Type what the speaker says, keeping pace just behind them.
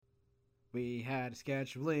We had a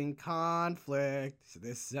scheduling conflict, so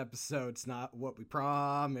this episode's not what we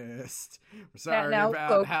promised. We're sorry Now, about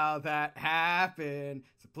folks, how that happened,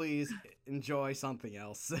 so please enjoy something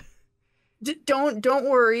else. don't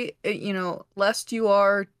worry. Lest you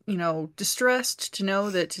are distressed to know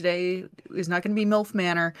that today is not going to be MILF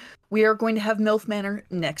Manor. We are going to have MILF Manor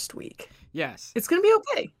next week. Yes. It's going to be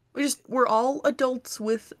okay. We're all adults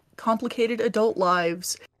with complicated adult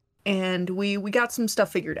lives, and we got some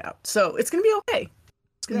stuff figured out. So it's going to be okay.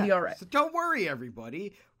 It's going to be all right. So don't worry,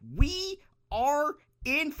 everybody. We are,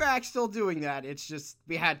 in fact, still doing that. It's just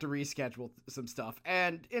we had to reschedule some stuff,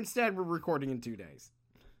 and instead we're recording in 2 days.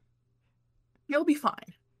 You'll be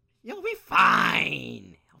fine. You'll be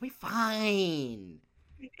fine. You'll be fine.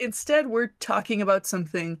 Instead, we're talking about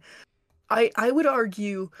something I would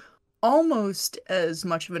argue almost as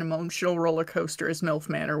much of an emotional roller coaster as MILF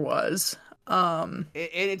Manor was. And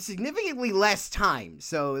it's significantly less time,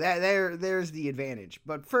 so there's the advantage.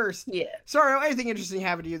 But first, sorry, anything interesting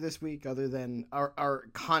happened to you this week other than our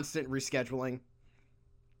constant rescheduling?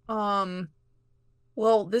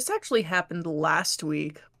 Well, this actually happened last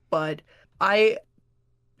week, but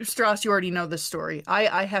Strauss, you already know this story.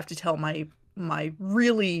 I have to tell my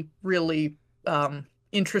really, really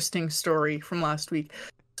interesting story from last week.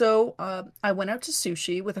 So I went out to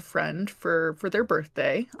sushi with a friend for their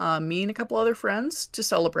birthday, me and a couple other friends to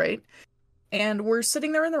celebrate. And we're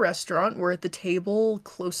sitting there in the restaurant. We're at the table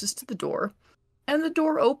closest to the door. And the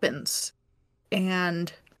door opens.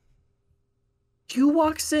 And who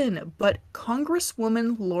walks in but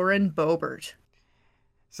Congresswoman Lauren Boebert.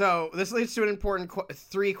 So this leads to an important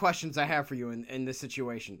 3 questions I have for you in this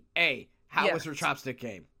situation. A, how was her chopstick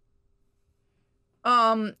game?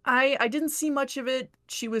 I didn't see much of it.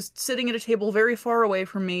 She was sitting at a table very far away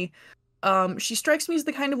from me. She strikes me as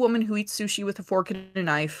the kind of woman who eats sushi with a fork and a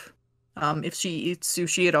knife. If she eats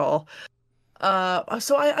sushi at all.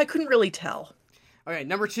 So I couldn't really tell. Okay,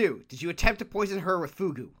 number 2, did you attempt to poison her with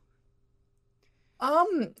fugu?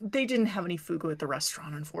 They didn't have any fugu at the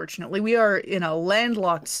restaurant, unfortunately. We are in a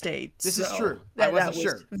landlocked state. This is true. That wasn't was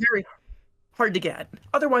sure. Very hard to get.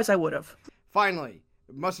 Otherwise, I would have. Finally,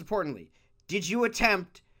 most importantly, did you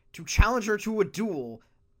attempt to challenge her to a duel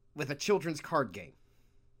with a children's card game?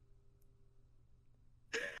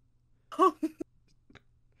 Now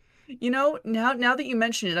that you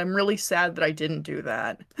mention it, I'm really sad that I didn't do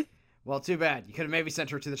that. Well, too bad. You could have maybe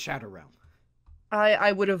sent her to the Shadow Realm.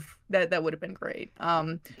 I would have. That would have been great.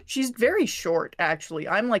 She's very short, actually.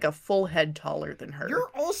 I'm like a full head taller than her.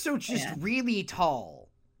 You're also just really tall.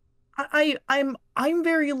 I'm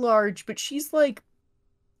very large, but she's like.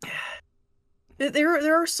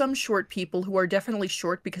 There are some short people who are definitely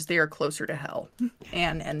short because they are closer to hell,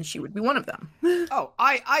 and she would be one of them. Oh,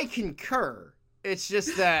 I concur. It's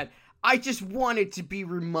just that I just wanted to be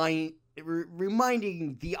reminding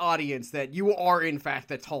the audience that you are in fact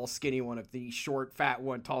the tall, skinny one of the short, fat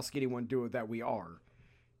one, tall, skinny one duo that we are.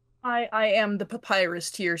 I am the papyrus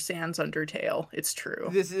to your Sans Undertale. It's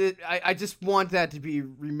true. I just want that to be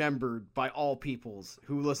remembered by all peoples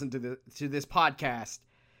who listen to this podcast.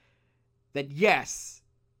 That yes,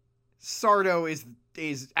 Sardo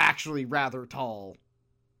is actually rather tall.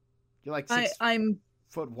 You're like 6'1". I'm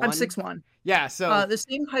 6'1". Yeah, so the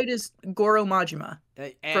same height as Goro Majima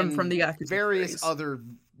from the Yakuza various series. Other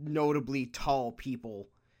notably tall people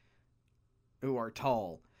who are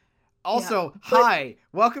tall. Also, hi,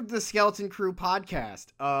 welcome to the Skeleton Crew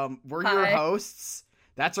podcast. We're your hosts.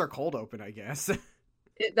 That's our cold open, I guess.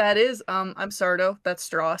 That is. I'm Sardo. That's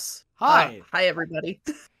Strauss. Hi. Hi, everybody.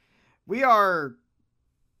 We are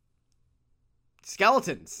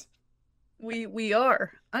skeletons. We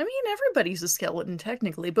are. I mean, everybody's a skeleton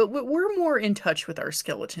technically, but we're more in touch with our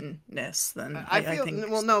skeletonness than I think.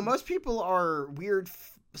 Well, no, most people are weird,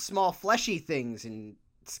 small, fleshy things in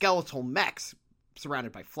skeletal mechs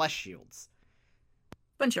surrounded by flesh shields.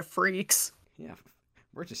 Bunch of freaks. Yeah,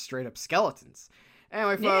 we're just straight up skeletons.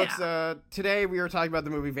 Anyway, folks, today we were talking about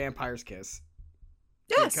the movie Vampire's Kiss.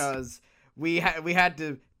 Yes. Because we had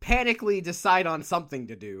to panically decide on something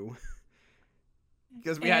to do.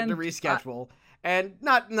 Because we had to reschedule. And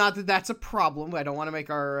not that that's a problem. I don't want to make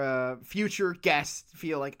our future guests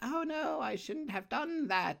feel like, oh no, I shouldn't have done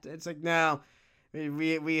that. It's like, no.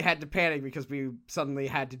 We had to panic because we suddenly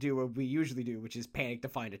had to do what we usually do, which is panic to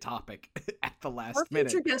find a topic at the last minute. Our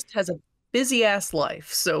future guest has a busy ass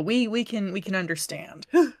life, so we can understand.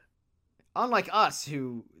 Unlike us,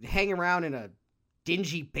 who hang around in a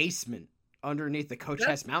dingy basement underneath the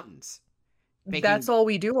Cochise Mountains. That's all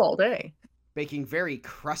we do all day. Baking very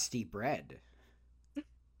crusty bread.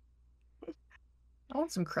 I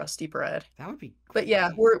want some crusty bread. That would be But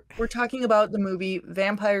yeah, great. we're talking about the movie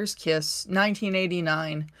Vampire's Kiss,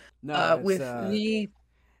 1989, No, it's with the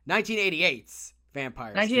 1988's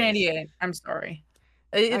Vampire's Kiss. 1988. I'm sorry.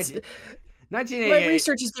 It's 19, my 1988.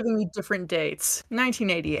 research is giving me different dates.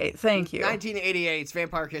 1988. Thank you. 1988's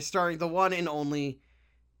Vampire Kiss, starring the one and only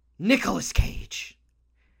Nicolas Cage.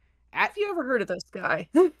 Have you ever heard of this guy?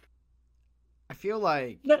 I feel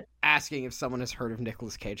like No. asking if someone has heard of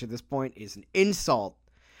Nicolas Cage at this point is an insult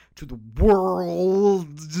to the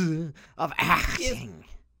world of acting.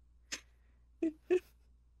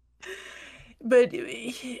 But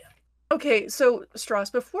okay, so Strauss,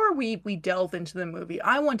 before we delve into the movie,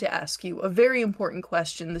 I want to ask you a very important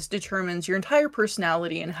question. This determines your entire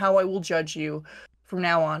personality and how I will judge you from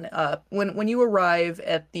now on. When you arrive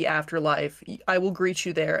at the afterlife, I will greet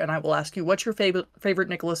you there and I will ask you what your favorite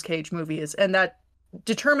Nicolas Cage movie is, and that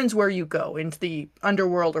determines where you go into the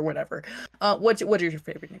underworld or whatever. What is your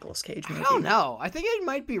favorite Nicolas Cage movie? I don't know. I think it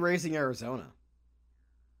might be Raising Arizona.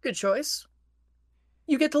 Good choice.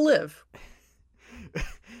 You get to live.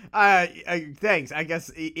 Thanks. I guess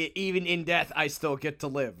even in death, I still get to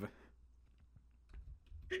live.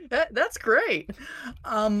 That's great.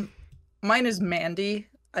 Mine is Mandy.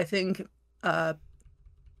 I think,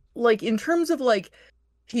 like in terms of like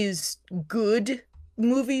his good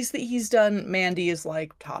movies that he's done, Mandy is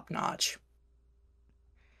like top notch.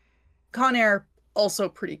 Con Air also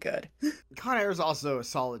pretty good. Con Air is also a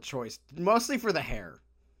solid choice, mostly for the hair.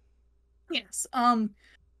 Yes.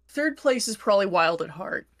 Third place is probably Wild at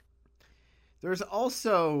Heart. There's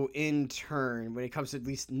also, in turn, when it comes to at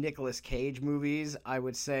least Nicolas Cage movies, I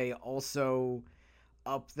would say also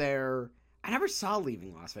up there. I never saw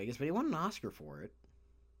Leaving Las Vegas, but he won an Oscar for it.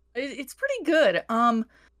 It's pretty good.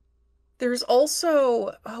 There's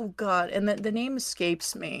also, oh God, and the name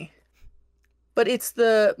escapes me, but it's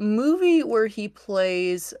the movie where he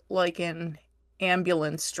plays like an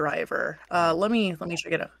ambulance driver. Let me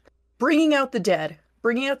check it out. Bringing Out the Dead.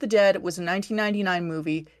 Bringing Out the Dead was a 1999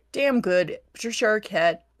 movie. Damn good. Patricia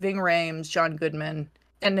Arquette, Ving Rhames, John Goodman,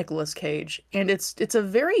 and Nicolas Cage. And it's a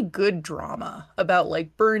very good drama about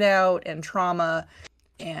like burnout and trauma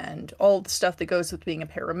and all the stuff that goes with being a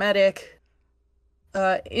paramedic.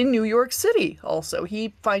 In New York City, also.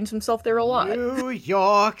 He finds himself there a lot. New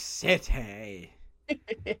York City.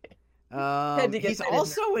 Had to get He's that in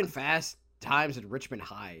also in Fast Times at Richmond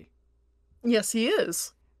High. Yes, he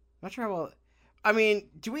is. Not sure how. I mean,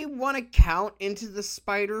 do we want to count Into the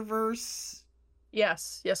Spider-Verse?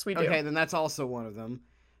 Yes, we do. Okay, then that's also one of them.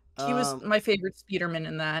 He was my favorite Spider-Man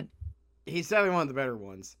in that. He's definitely one of the better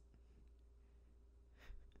ones.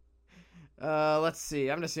 Let's see.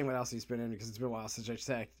 I'm just seeing what else he's been in because it's been a while since I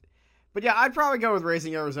checked. But yeah, I'd probably go with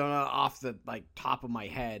Raising Arizona off the like top of my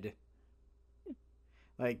head,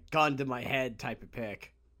 like gun to my head type of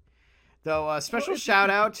pick. Though, special shout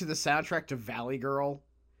out to the soundtrack to Valley Girl.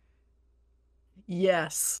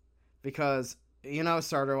 Yes. Because, you know,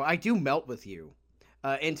 Sardo, I do melt with you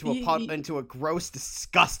into a gross,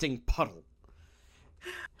 disgusting puddle.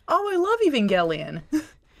 Oh, I love Evangelion.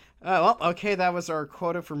 Well, okay, that was our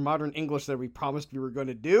quota for modern English that we promised we were going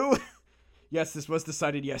to do. Yes, this was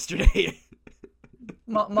decided yesterday.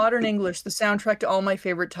 Modern English, the soundtrack to all my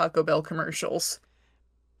favorite Taco Bell commercials.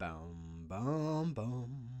 Bum, bum,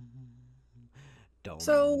 bum. Dum,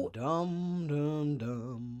 So, dum, dum,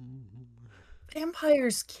 dum.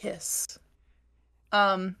 Vampire's Kiss.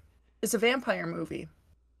 It's a vampire movie.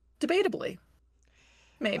 Debatably.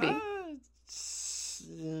 Maybe.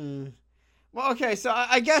 Well, okay, so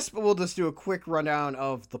I guess we'll just do a quick rundown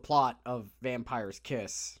of the plot of Vampire's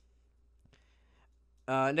Kiss.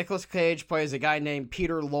 Nicolas Cage plays a guy named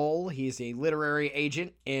Peter Lowell. He's a literary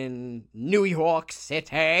agent in New York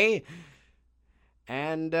City.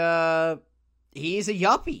 And, he's a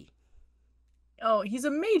yuppie. Oh, he's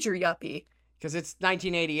a major yuppie. Because it's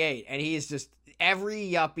 1988, and he's just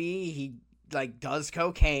every yuppie. He, like, does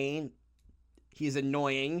cocaine. He's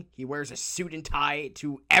annoying. He wears a suit and tie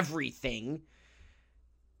to everything.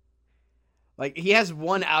 Like, he has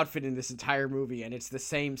one outfit in this entire movie, and it's the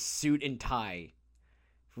same suit and tie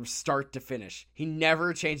from start to finish. He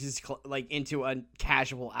never changes, into a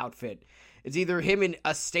casual outfit. It's either him in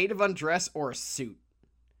a state of undress or a suit.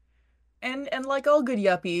 And like all good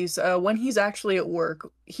yuppies, when he's actually at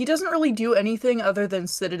work, he doesn't really do anything other than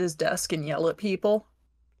sit at his desk and yell at people.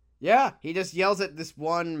 Yeah, he just yells at this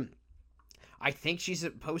one. I think she's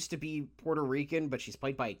supposed to be Puerto Rican, but she's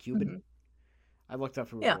played by a Cuban. Mm-hmm. I looked up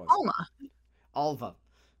who it was. Alma.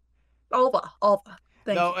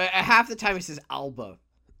 Thank you. Half the time he says Alba.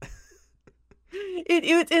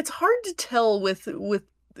 It's hard to tell with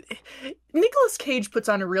Nicolas Cage puts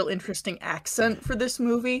on a real interesting accent for this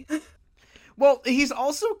movie. Well, he's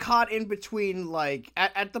also caught in between, like,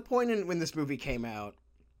 at the point when this movie came out,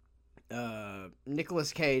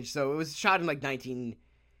 Nicolas Cage, so it was shot in, like,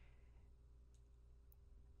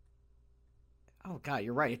 Oh, God,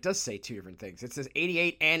 you're right. It does say two different things. It says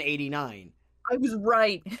 88 and 89. I was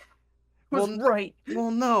right. Right.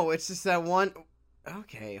 Well, no, it's just that one...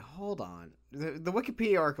 Okay, hold on. The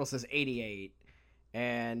Wikipedia article says 88,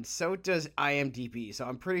 and so does IMDb, so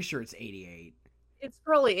I'm pretty sure it's 88. It's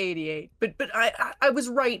probably 88, but I was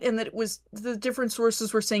right in that it was the different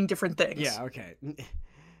sources were saying different things. Yeah, okay.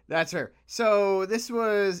 That's fair. So this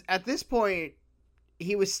was, at this point,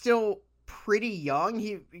 he was still pretty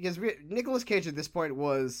young. Because Nicolas Cage at this point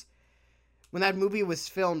was, when that movie was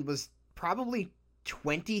filmed, was probably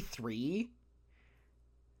 23.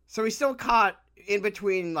 So he's still caught in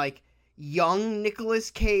between, like, young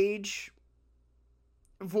Nicolas Cage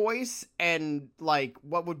voice and, like,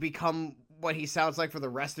 what would become what he sounds like for the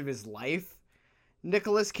rest of his life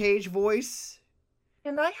Nicolas Cage voice.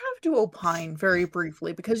 And I have to opine very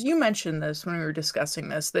briefly, because you mentioned this when we were discussing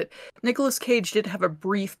this, that Nicolas Cage did have a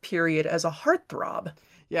brief period as a heartthrob.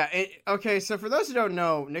 Yeah, okay, so for those who don't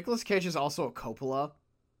know, Nicolas Cage is also a Coppola.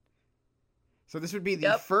 So this would be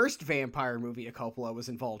the first vampire movie a Coppola was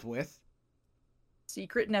involved with.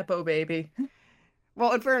 Secret Nepo baby.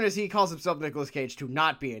 Well, in fairness, he calls himself Nicolas Cage to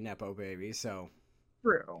not be a Nepo baby, so...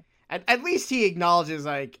 True. At least he acknowledges,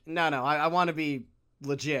 like, no, I want to be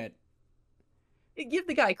legit. Give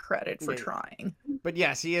the guy credit for trying. But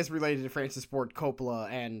yes, he is related to Francis Ford Coppola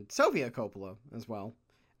and Sofia Coppola as well,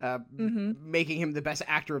 making him the best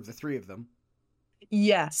actor of the three of them.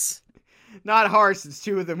 Yes. Not hard, since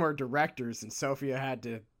two of them are directors, and Sofia had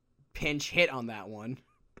to pinch hit on that one.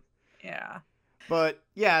 Yeah. But,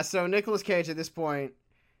 yeah, so Nicolas Cage at this point,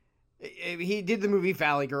 he did the movie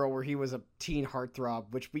Valley Girl, where he was a teen heartthrob,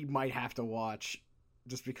 which we might have to watch,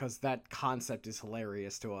 just because that concept is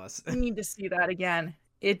hilarious to us. We need to see that again.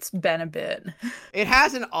 It's been a bit. It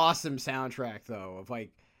has an awesome soundtrack, though, of, like,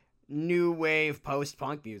 new wave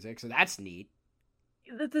post-punk music, so that's neat.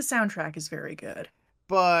 The soundtrack is very good.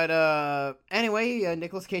 But, anyway,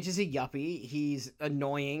 Nicolas Cage is a yuppie. He's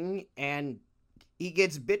annoying, and he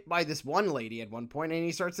gets bit by this one lady at one point, and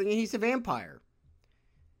he starts thinking he's a vampire.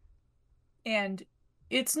 And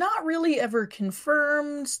it's not really ever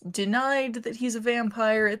confirmed, denied that he's a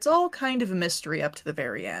vampire. It's all kind of a mystery up to the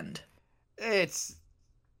very end. It's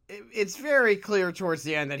very clear towards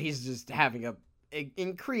the end that he's just having a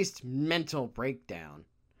increased mental breakdown.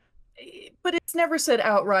 But it's never said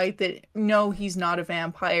outright that, no, he's not a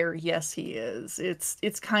vampire, yes, he is.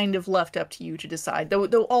 It's kind of left up to you to decide,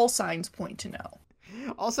 though all signs point to no.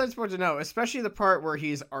 All signs point to no, especially the part where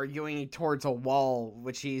he's arguing towards a wall,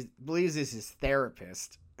 which he believes is his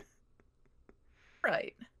therapist.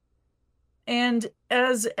 Right. And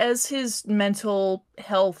as his mental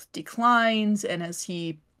health declines, and as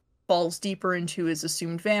he falls deeper into his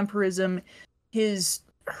assumed vampirism, his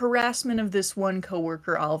harassment of this one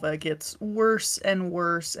coworker, Alva, gets worse and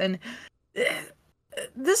worse. And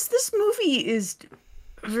this movie is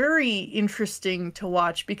very interesting to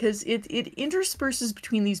watch, because it intersperses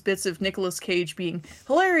between these bits of Nicolas Cage being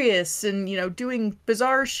hilarious and, you know, doing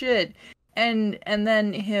bizarre shit, and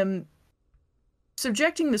then him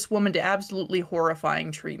subjecting this woman to absolutely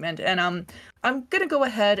horrifying treatment. And I'm gonna go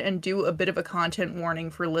ahead and do a bit of a content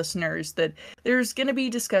warning for listeners that there's gonna be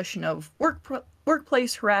discussion of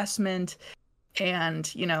workplace harassment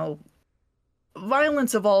and, you know,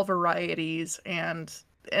 violence of all varieties, and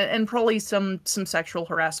probably some sexual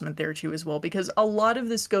harassment there too as well, because a lot of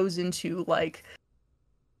this goes into, like,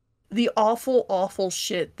 the awful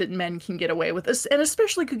shit that men can get away with, and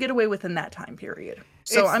especially could get away with in that time period.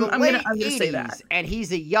 So I'm gonna say that. And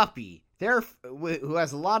he's a yuppie who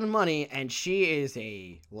has a lot of money, and she is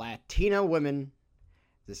a Latina woman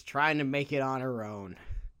just trying to make it on her own.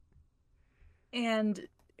 And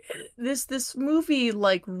this movie,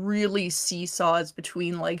 like, really seesaws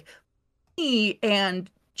between, like, me and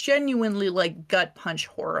genuinely, like, gut punch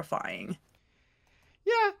horrifying.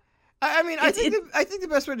 Yeah. I mean, I think the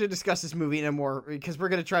best way to discuss this movie because we're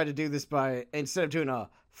going to try to do this instead of doing a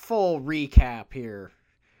full recap here.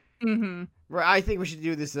 Mm-hmm. I think we should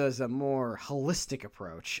do this as a more holistic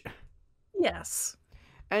approach. Yes.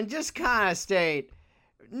 And just kind of state,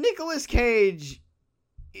 Nicolas Cage,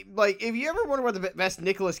 like, if you ever wonder what the best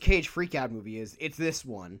Nicolas Cage freakout movie is, it's this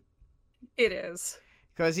one. It is.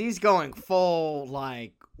 Because he's going full,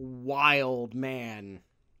 like, wild man.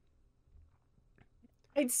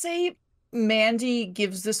 I'd say Mandy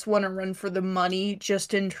gives this one a run for the money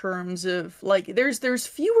just in terms of like there's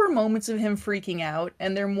fewer moments of him freaking out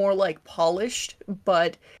and they're more like polished,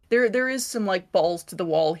 but there is some like balls to the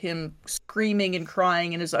wall him screaming and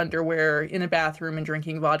crying in his underwear in a bathroom and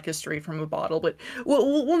drinking vodka straight from a bottle, but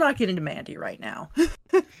we'll not get into Mandy right now.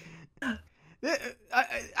 I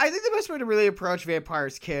think the best way to really approach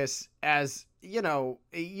Vampire's Kiss, as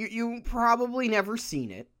you probably never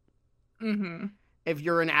seen it. Mm-hmm. If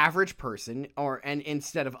you're an average person, and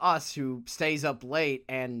instead of us who stays up late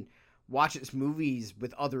and watches movies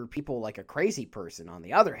with other people like a crazy person, on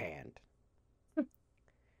the other hand.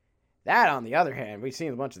 We've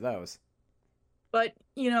seen a bunch of those. But,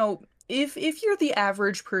 if you're the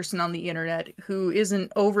average person on the internet who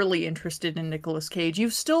isn't overly interested in Nicolas Cage,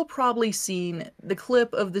 you've still probably seen the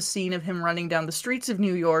clip of the scene of him running down the streets of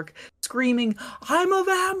New York screaming, "I'm a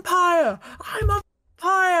vampire! I'm a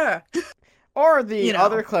vampire!" Or the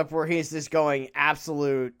other clip where he's just going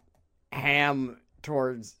absolute ham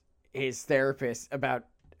towards his therapist about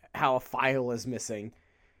how a file is missing.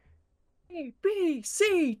 A, B,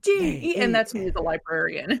 C, D, E, and that's me, the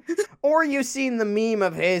librarian. Or you've seen the meme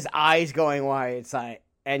of his eyes going wide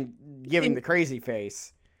and giving the crazy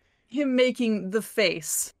face. Him making the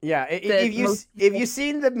face. Yeah, if you've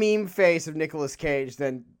seen the meme face of Nicolas Cage,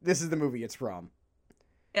 then this is the movie it's from.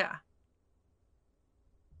 Yeah.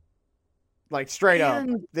 Like, straight up,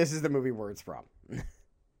 this is the movie where it's from.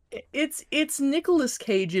 It's Nicolas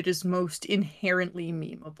Cage at his most inherently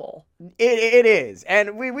memeable. It is.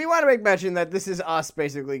 And we want to make mention that this is us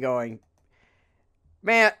basically going,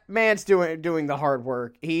 man's doing the hard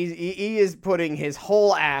work. He is putting his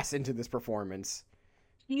whole ass into this performance.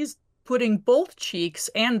 He's putting both cheeks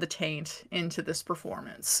and the taint into this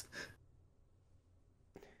performance.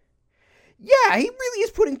 Yeah, he really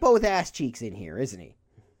is putting both ass cheeks in here, isn't he?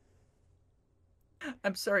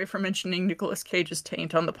 I'm sorry for mentioning Nicolas Cage's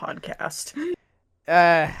taint on the podcast.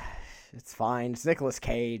 It's fine. It's Nicolas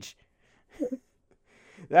Cage.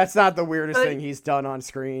 That's not the weirdest thing he's done on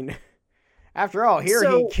screen. After all,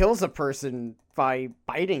 he kills a person by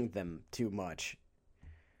biting them too much.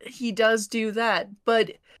 He does do that,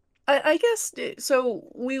 but I guess so.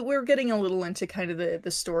 We're getting a little into kind of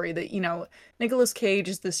the story that Nicolas Cage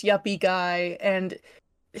is this yuppie guy, and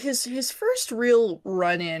his first real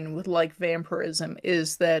run-in with like vampirism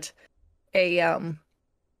is that he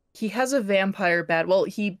has a vampire bat. Well,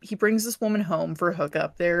 he brings this woman home for a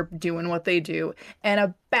hookup. They're doing what they do, and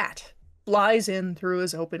a bat flies in through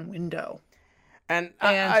his open window. And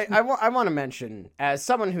I want to mention, as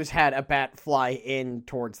someone who's had a bat fly in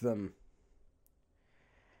towards them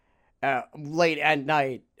late at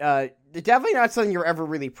night, definitely not something you're ever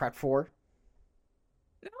really prepped for.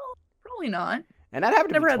 No, probably not. And that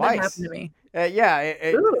happened to me twice. Never had that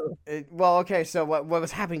happen to me. Well, okay, so what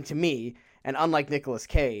was happening to me, and unlike Nicolas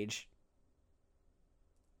Cage,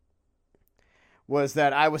 was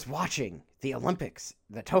that I was watching the Olympics,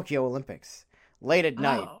 the Tokyo Olympics, late at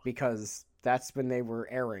night, because that's when they were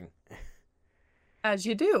airing. As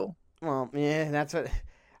you do. Well, yeah, that's what...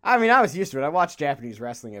 I mean, I was used to it. I watched Japanese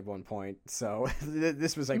wrestling at one point, so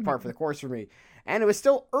this was like part for the course for me. And it was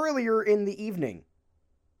still earlier in the evening.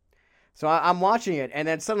 So I'm watching it, and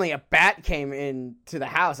then suddenly a bat came into the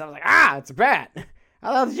house. I was like, it's a bat. How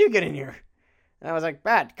the hell did you get in here? And I was like,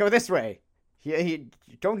 bat, go this way.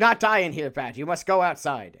 Don't not die in here, bat. You must go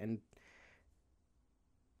outside. And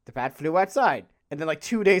the bat flew outside. And then like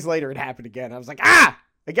 2 days later, it happened again. I was like,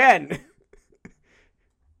 again.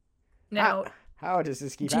 Now, how does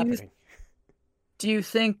this keep happening? Do you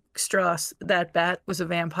think, Strauss, that bat was a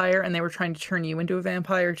vampire and they were trying to turn you into a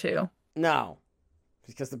vampire too? No.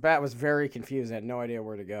 Because the bat was very confused. I had no idea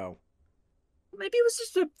where to go. Maybe it was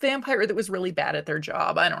just a vampire that was really bad at their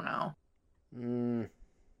job. I don't know.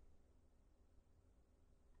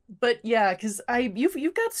 But yeah, because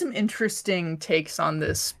you've got some interesting takes on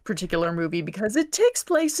this particular movie because it takes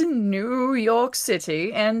place in New York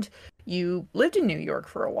City, and you lived in New York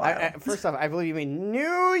for a while. First off, I believe you mean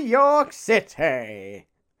New York City.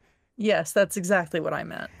 Yes, that's exactly what I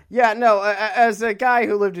meant. Yeah, no, as a guy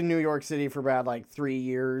who lived in New York City for about, 3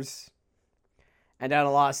 years, and done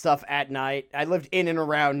a lot of stuff at night, I lived in and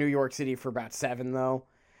around New York City for about 7, though.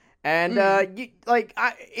 And,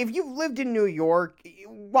 if you've lived in New York,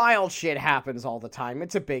 wild shit happens all the time.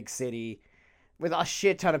 It's a big city with a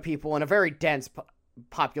shit ton of people and a very dense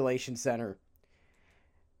population center.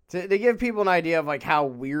 To give people an idea of, how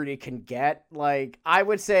weird it can get, I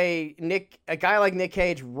would say a guy like Nick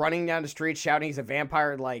Cage running down the street shouting he's a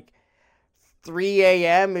vampire at, 3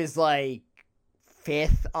 a.m. is,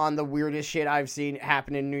 5th on the weirdest shit I've seen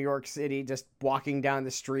happen in New York City, just walking down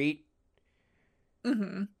the street.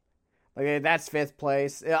 Mm-hmm. Like that's fifth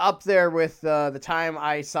place. Up there with the time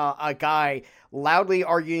I saw a guy loudly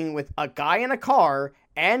arguing with a guy in a car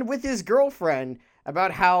and with his girlfriend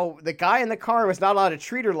about how the guy in the car was not allowed to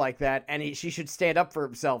treat her like that, and she should stand up for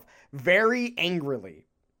himself very angrily.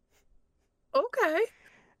 Okay.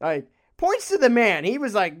 Like, points to the man. He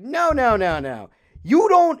was like, no, no, no, no. You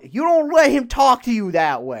don't let him talk to you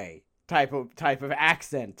that way. Type of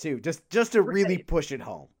accent too. Just to really push it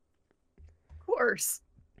home. Of course.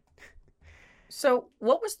 So,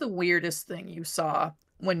 what was the weirdest thing you saw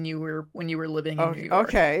when you were living in New York?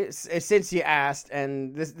 Okay, since you asked,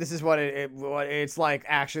 and this is what it's like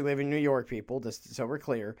actually living in New York, people. Just so we're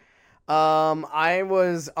clear. I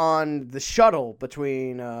was on the shuttle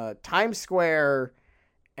between Times Square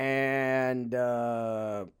and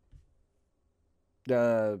the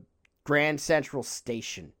Grand Central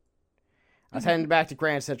Station. I was heading back to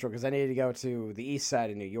Grand Central because I needed to go to the east side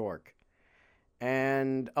of New York.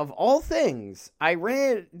 And of all things, I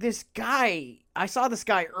ran this guy. I saw this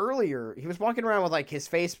guy earlier. He was walking around with like his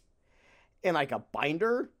face in like a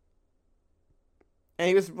binder. And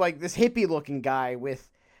he was like this hippie looking guy with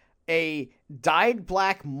a dyed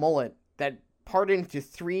black mullet that parted into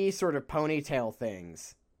three sort of ponytail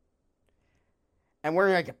things. And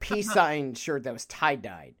wearing like a peace sign shirt that was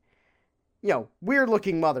tie-dyed. Weird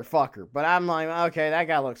looking motherfucker. But I'm like, okay, that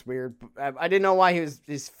guy looks weird. I didn't know why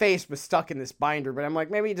his face was stuck in this binder, but I'm like,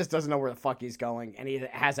 maybe he just doesn't know where the fuck he's going, and he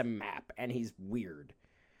has a map, and he's weird.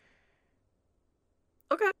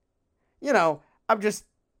 Okay. I'm just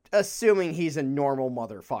assuming he's a normal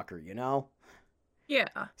motherfucker, Yeah.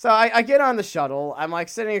 So I get on the shuttle. I'm like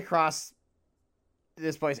sitting across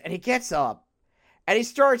this place, and he gets up, and he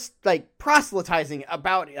starts like proselytizing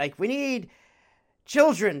about like we need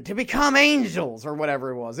children to become angels or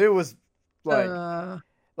whatever it was. It was like I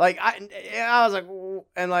was like,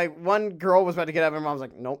 and like one girl was about to get up, and I was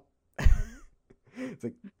like, nope. It's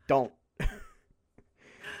like, don't.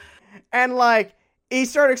 And like he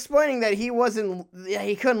started explaining that he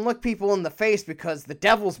couldn't look people in the face because the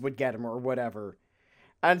devils would get him or whatever.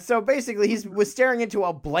 And so basically he was staring into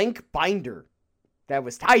a blank binder that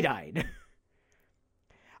was tie-dyed.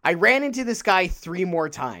 I ran into this guy 3 more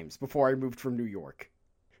times before I moved from New York.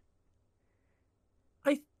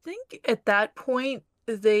 I think at that point,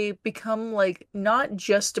 they become like not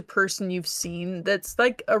just a person you've seen, that's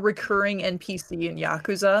like a recurring NPC in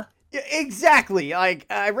Yakuza. Yeah, exactly. Like,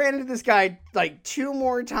 I ran into this guy like 2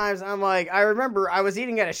 more times. I'm like, I remember I was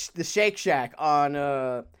eating at the Shake Shack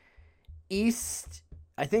on East,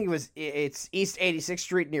 I think it's East 86th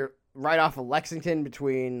Street right off of Lexington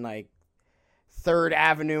between like 3rd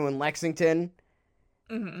Avenue and Lexington.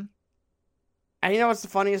 Mm-hmm. And you know what's the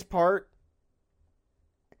funniest part?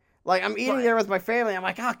 Like, I'm eating there with my family. I'm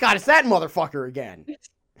like, oh, God, it's that motherfucker again.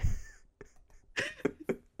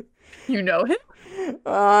 You know him?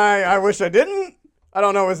 I wish I didn't. I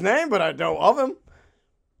don't know his name, but I know of him.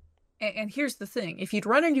 And here's the thing. If you'd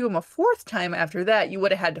run into him a 4th time after that, you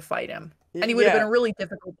would have had to fight him. And he would have been a really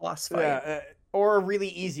difficult boss fight. Yeah, or a really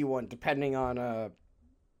easy one, depending on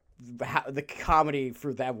the comedy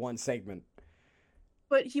for that one segment.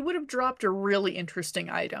 But he would have dropped a really interesting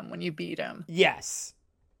item when you beat him. Yes.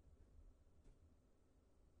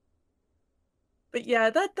 But yeah,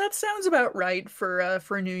 that sounds about right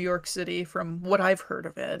for New York City from what I've heard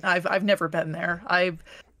of it. I've never been there.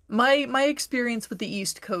 My experience with the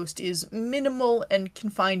East Coast is minimal and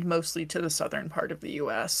confined mostly to the southern part of the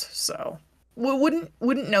US. So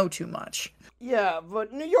wouldn't know too much. Yeah,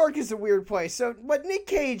 but New York is a weird place. So what Nick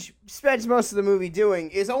Cage spends most of the movie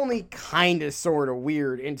doing is only kind of sort of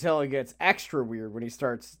weird until it gets extra weird when he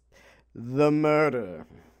starts the murder.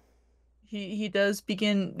 He does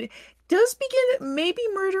begin maybe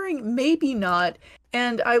murdering, maybe not.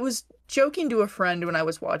 And I was joking to a friend when I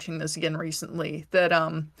was watching this again recently that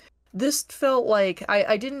this felt like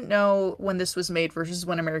I didn't know when this was made versus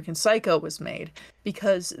when American Psycho was made,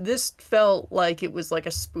 because this felt like it was like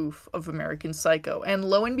a spoof of American Psycho. And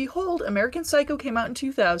lo and behold, American Psycho came out in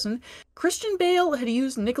 2000. Christian Bale had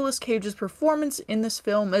used Nicolas Cage's performance in this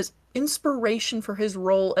film as inspiration for his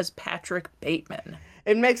role as Patrick Bateman.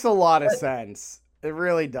 It makes a lot of sense. It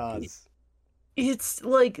really does. It's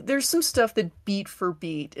like, there's some stuff that beat for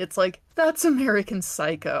beat. It's like, that's American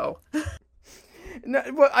Psycho. No,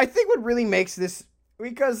 what I think what really makes this,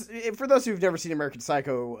 because for those who've never seen American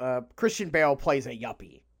Psycho, Christian Bale plays a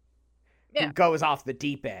yuppie. Yeah. Who goes off the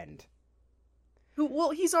deep end. Well,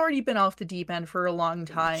 he's already been off the deep end for a long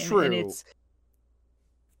time. True. And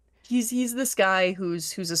he's this guy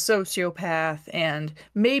who's a sociopath, and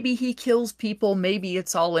maybe he kills people, maybe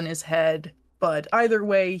it's all in his head, but either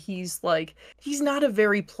way, he's not a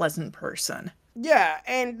very pleasant person. Yeah,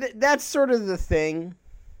 and that's sort of the thing,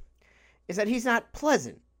 is that he's not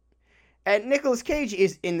pleasant. And Nicolas Cage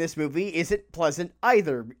is in this movie isn't pleasant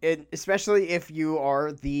either, especially if you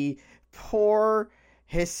are the poor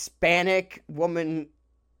Hispanic woman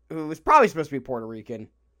who was probably supposed to be Puerto Rican,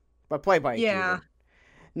 but played by a Cuban,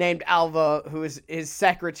 named Alva, who is his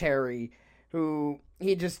secretary, who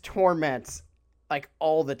he just torments like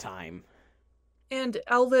all the time. And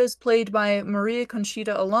Alva is played by Maria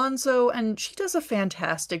Conchita Alonso, and she does a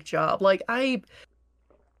fantastic job.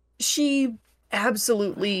 She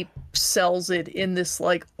absolutely sells it in this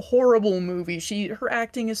like horrible movie. Her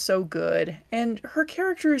acting is so good, and her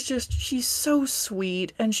character is just she's so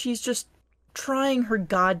sweet, and she's just trying her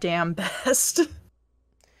goddamn best.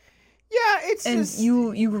 Yeah, it's and just...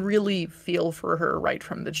 you really feel for her right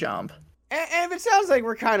from the jump. And if it sounds like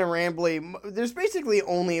we're kind of rambly, there's basically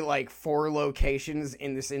only like 4 locations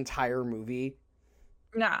in this entire movie.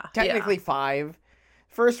 Nah, technically 5.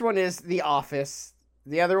 First one is the office.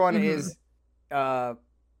 The other one is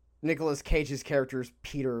Nicolas Cage's character's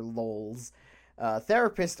Peter Lowell's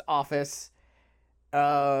therapist office,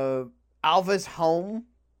 Alva's home,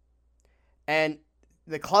 and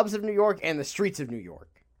the clubs of New York and the streets of New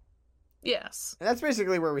York. Yes. And that's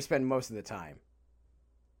basically where we spend most of the time.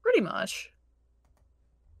 Pretty much.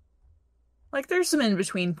 Like, there's some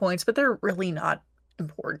in-between points, but they're really not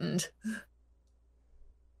important.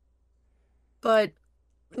 But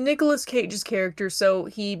Nicolas Cage's character, so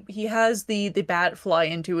he has the bat fly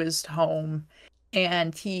into his home,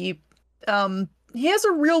 and he has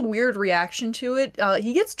a real weird reaction to it.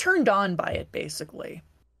 He gets turned on by it, basically.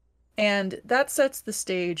 And that sets the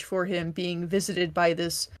stage for him being visited by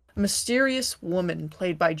this mysterious woman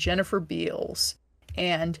played by Jennifer Beals.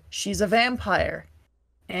 And she's a vampire,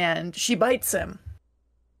 and she bites him.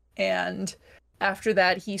 And after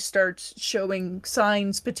that, he starts showing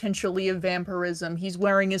signs potentially of vampirism. He's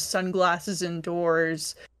wearing his sunglasses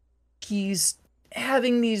indoors. He's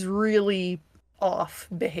having these really off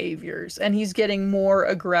behaviors, and he's getting more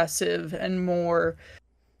aggressive and more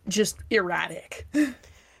just erratic.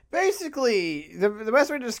 Basically, the best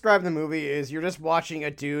way to describe the movie is you're just watching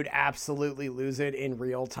a dude absolutely lose it in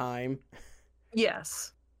real time.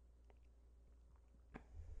 Yes.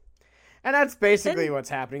 And that's basically what's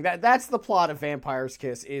happening. That's the plot of Vampire's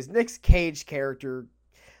Kiss, is Nick Cage's character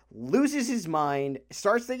loses his mind,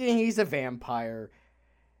 starts thinking he's a vampire,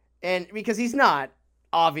 and because he's not,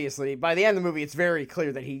 obviously, by the end of the movie, it's very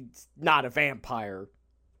clear that he's not a vampire.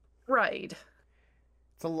 Right.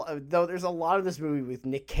 Though there's a lot of this movie with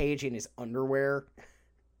Nick Cage in his underwear.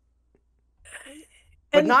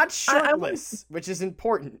 But not shirtless, which is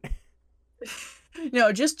important.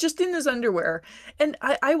 No, just in his underwear. And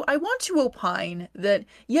I want to opine that,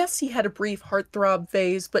 yes, he had a brief heartthrob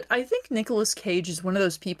phase, but I think Nicolas Cage is one of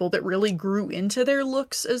those people that really grew into their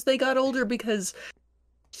looks as they got older, because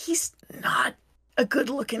he's not a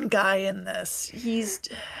good-looking guy in this.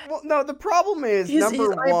 Well, no, the problem is, number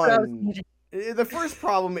one, the first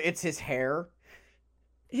problem, it's his hair.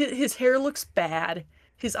 His hair looks bad.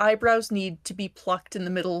 His eyebrows need to be plucked in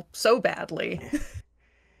the middle so badly.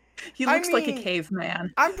 He looks like a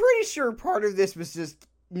caveman. I'm pretty sure part of this was just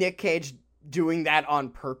Nick Cage doing that on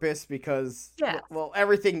purpose because, well,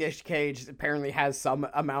 everything Nick Cage apparently has some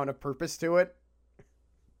amount of purpose to it.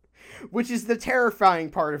 Which is the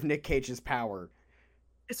terrifying part of Nick Cage's power.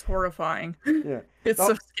 It's horrifying. Yeah. It's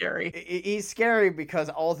so scary. He's scary because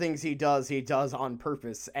all things he does on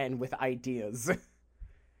purpose and with ideas.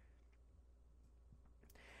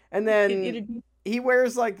 And then he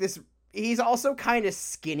wears like this... He's also kind of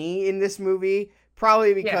skinny in this movie,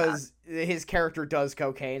 probably because his character does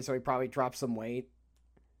cocaine, so he probably dropped some weight.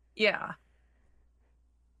 Yeah.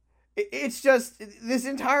 It's just, this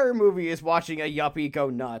entire movie is watching a yuppie go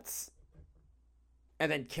nuts,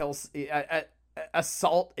 and then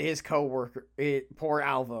assault his coworker, poor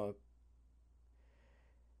Alva.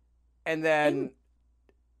 And then...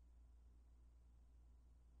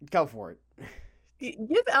 Go for it.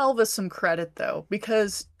 Give Alva some credit, though,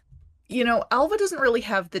 because... You know, Alva doesn't really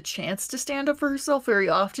have the chance to stand up for herself very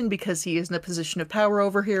often because he is in a position of power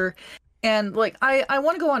over here. And, like, I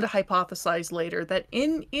want to go on to hypothesize later that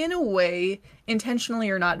in a way, intentionally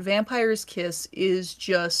or not, Vampire's Kiss is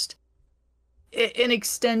just an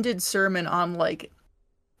extended sermon on, like,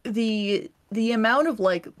 the amount of,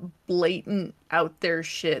 like, blatant out there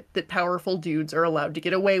shit that powerful dudes are allowed to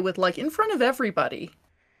get away with, like, in front of everybody.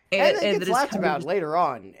 And it gets laughed about later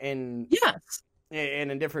on. Yes.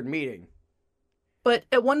 In a different meeting. But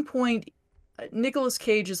at one point, Nicolas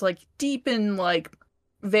Cage is, like, deep in, like,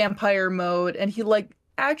 vampire mode, and he, like,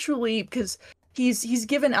 actually, because he's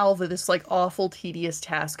given Alva this like awful tedious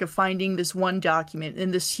task of finding this one document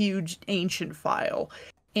in this huge ancient file,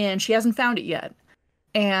 and she hasn't found it yet.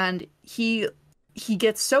 And he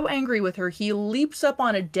gets so angry with her, he leaps up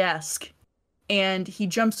on a desk and he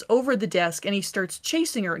jumps over the desk and he starts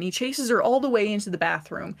chasing her, and he chases her all the way into the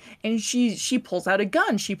bathroom, and she pulls out a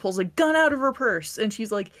gun. She pulls a gun out of her purse and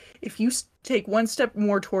she's like, if you take one step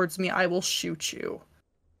more towards me, I will shoot you.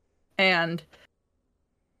 And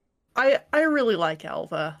I really like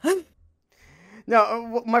Alva.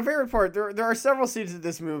 No, my favorite part, there are several scenes in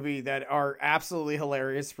this movie that are absolutely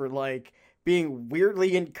hilarious for, like, being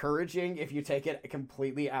weirdly encouraging if you take it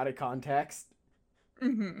completely out of context.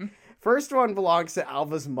 Mm-hmm. First one belongs to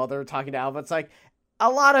Alva's mother talking to Alva. It's like, a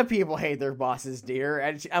lot of people hate their bosses, dear.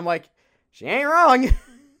 And I'm like, she ain't wrong.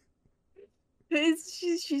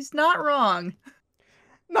 She's not wrong.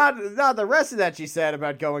 Not the rest of that she said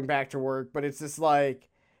about going back to work, but it's just like,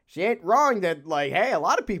 she ain't wrong that, like, hey, a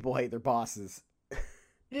lot of people hate their bosses.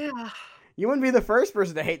 Yeah. You wouldn't be the first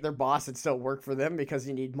person to hate their boss and still work for them because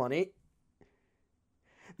you need money.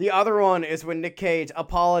 The other one is when Nick Cage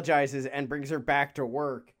apologizes and brings her back to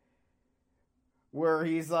work, where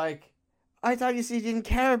he's like, I thought you said you didn't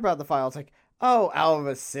care about the file. It's like, oh,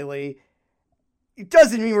 Alva, silly. It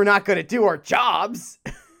doesn't mean we're not going to do our jobs.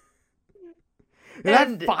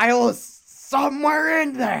 That file is somewhere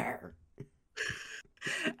in there.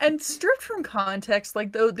 And stripped from context,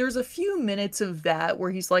 like, though, there's a few minutes of that where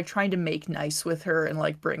he's like trying to make nice with her and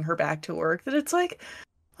like bring her back to work, that it's like,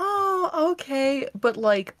 oh, okay. But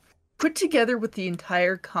like, put together with the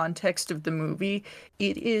entire context of the movie,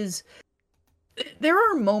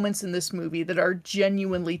 there are moments in this movie that are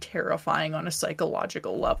genuinely terrifying on a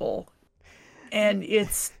psychological level. And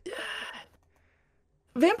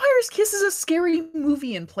Vampire's Kiss is a scary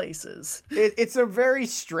movie in places. It's a very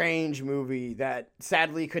strange movie that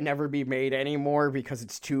sadly could never be made anymore because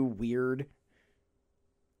it's too weird.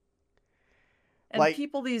 And like,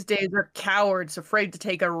 people these days are cowards, afraid to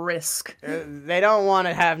take a risk. They don't want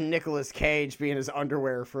to have Nicolas Cage be in his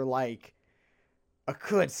underwear for like a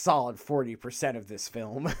good solid 40% of this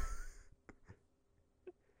film.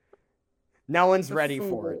 No one's ready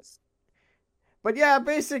for it. But yeah,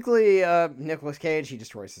 basically, Nicolas Cage, he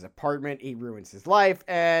destroys his apartment, he ruins his life,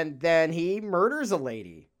 and then he murders a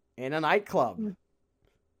lady in a nightclub.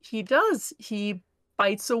 He does. He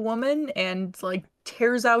bites a woman and, like,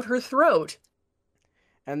 tears out her throat.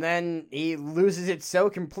 And then he loses it so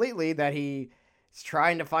completely that he's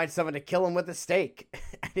trying to find someone to kill him with a stake.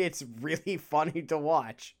 And it's really funny to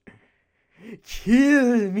watch.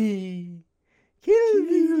 Kill me! Kill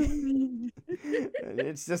me! And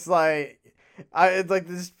it's just like... it's like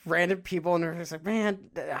this random people and they're just like, man,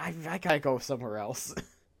 I gotta go somewhere else.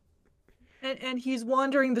 And he's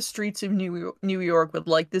wandering the streets of New York with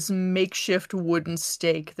like this makeshift wooden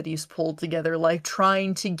stake that he's pulled together, like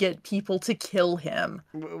trying to get people to kill him.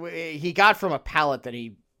 He got from a pallet that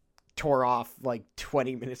he tore off like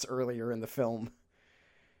 20 minutes earlier in the film.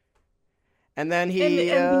 And then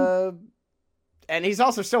and he's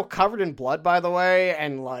also still covered in blood, by the way,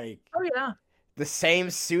 and like... Oh, yeah. The same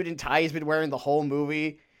suit and tie he's been wearing the whole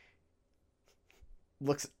movie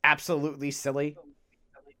looks absolutely silly.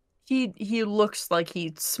 He looks like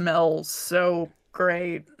he smells so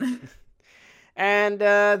great. And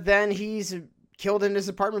then he's killed in his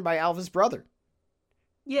apartment by Alva's brother.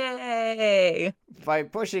 Yay! By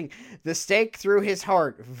pushing the stake through his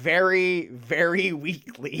heart very, very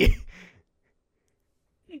weakly.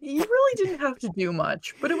 You really didn't have to do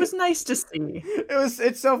much, but it was nice to see.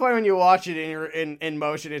 It's so funny when you watch it in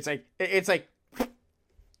motion. It's like it's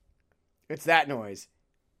that noise.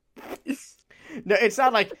 No, it's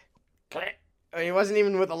not like I mean, it wasn't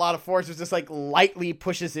even with a lot of force. It was just like lightly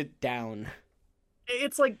pushes it down.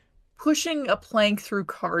 It's like pushing a plank through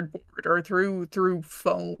cardboard or through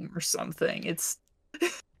foam or something. It's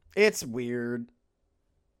weird.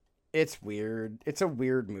 It's weird. It's a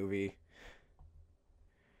weird movie.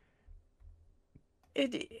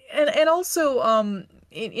 And also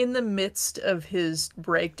in the midst of his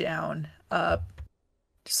breakdown,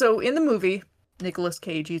 so in the movie Nicolas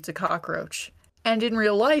Cage eats a cockroach, and in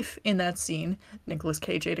real life in that scene Nicolas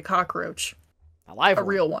Cage ate a cockroach,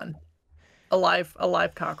 real one, a live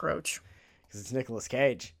cockroach, because it's Nicolas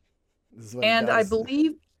Cage. This is what and I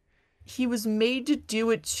believe he was made to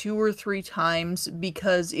do it 2 or 3 times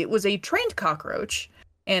because it was a trained cockroach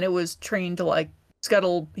and it was trained to like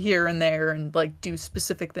scuttle here and there and like do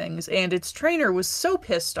specific things, and its trainer was so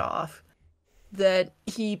pissed off that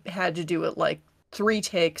he had to do it like 3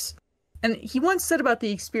 takes. And he once said about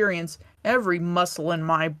the experience, every muscle in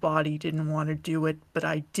my body didn't want to do it, but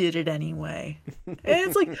I did it anyway. And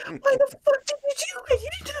it's like, why the fuck did You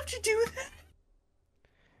didn't have to do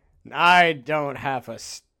that. I don't have a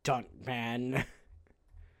stunt man.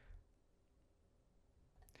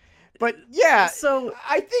 But yeah, So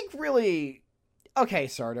I think really... Okay,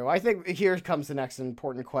 Sardo, I think here comes the next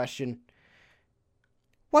important question.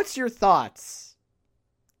 What's your thoughts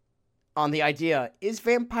on the idea, is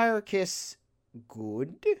Vampire Kiss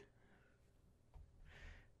good?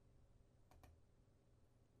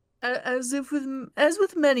 as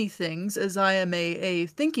with many things, as I am a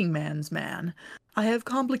thinking man's man, I have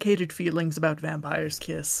complicated feelings about Vampire's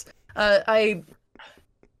Kiss. I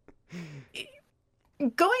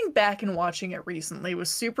Going back and watching it recently was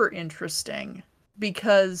super interesting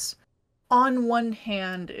because on one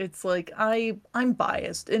hand, it's like I'm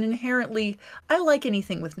biased and inherently I like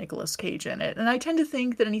anything with Nicolas Cage in it, and I tend to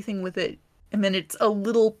think that anything with it, I mean, it's a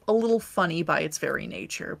little funny by its very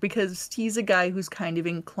nature because he's a guy who's kind of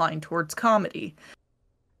inclined towards comedy.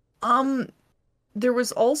 Um, there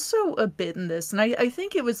was also a bit in this, and I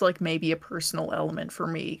think it was like maybe a personal element for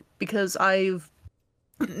me because I've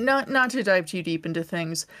not to dive too deep into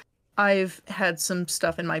things. I've had some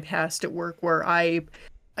stuff in my past at work where I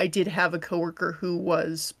did have a coworker who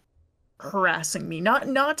was harassing me.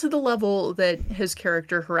 Not to the level that his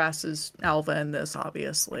character harasses Alva in this,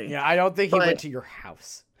 obviously. Yeah, I don't think he But went to your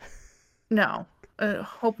house. no,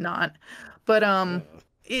 hope not. But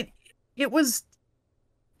it it was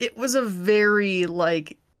a very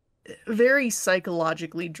very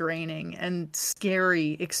psychologically draining and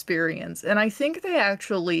scary experience. And I think they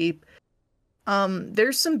actually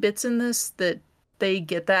there's some bits in this that they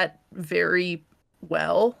get that very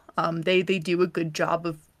well. They do a good job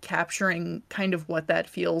of capturing kind of what that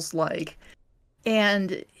feels like.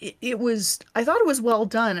 And I thought it was well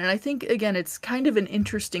done. And I think again, it's kind of an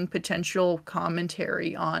interesting potential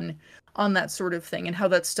commentary on that sort of thing and how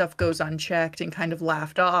that stuff goes unchecked and kind of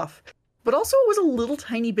laughed off. But also it was a little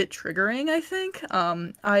tiny bit triggering, I think.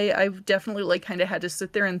 I've definitely like kind of had to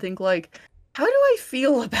sit there and think like, how do I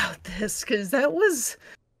feel about this? Because that was,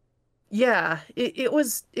 yeah, it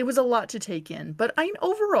was a lot to take in. But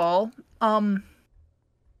overall,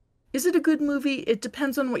 is it a good movie? It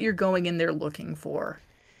depends on what you're going in there looking for.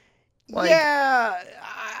 Yeah,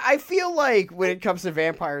 I feel like when it comes to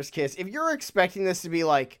Vampire's Kiss, if you're expecting this to be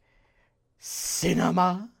like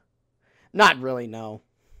cinema, not really, no.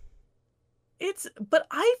 But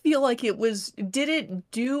I feel like did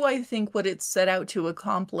it do, I think, what it set out to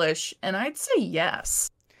accomplish? And I'd say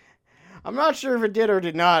yes. I'm not sure if it did or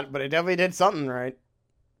did not, but it definitely did something right.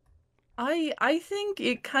 I think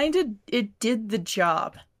it did the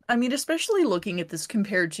job. I mean, especially looking at this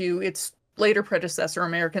compared to its later predecessor,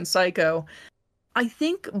 American Psycho, I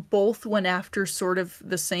think both went after sort of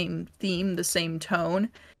the same theme, the same tone,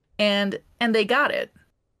 and they got it.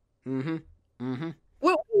 Mm-hmm. Mm-hmm.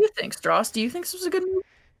 What do you think, Strauss? Do you think this was a good movie?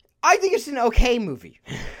 I think it's an okay movie.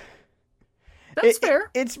 That's fair.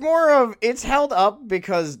 It's held up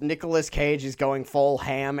because Nicolas Cage is going full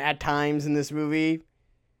ham at times in this movie.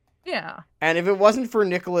 Yeah. And if it wasn't for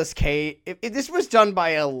Nicolas Cage, if this was done by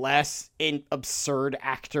a less absurd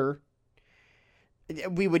actor,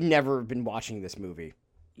 we would never have been watching this movie.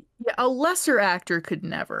 Yeah, a lesser actor could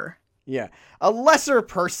never. Yeah, a lesser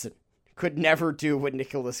person could never do what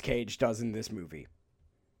Nicolas Cage does in this movie.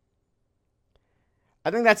 I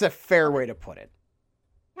think that's a fair way to put it.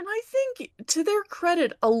 And I think, to their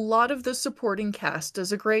credit, a lot of the supporting cast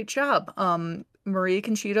does a great job. Maria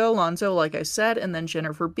Conchita Alonso, like I said, and then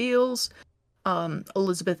Jennifer Beals.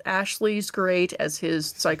 Elizabeth Ashley's great as his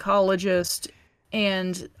psychologist.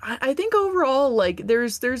 And I think overall, like,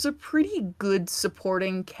 there's a pretty good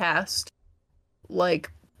supporting cast,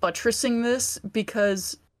 like, buttressing this,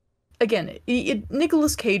 because, again,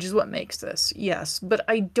 Nicolas Cage is what makes this, yes, but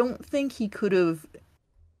I don't think he could have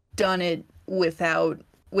done it without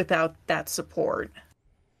that support.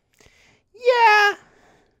 Yeah.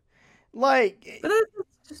 Like, but that's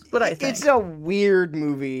just what I think. It's a weird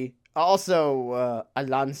movie. Also,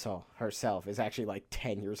 Alonso herself is actually like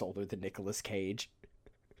 10 years older than Nicolas Cage.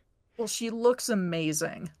 Well, she looks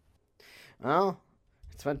amazing. Well,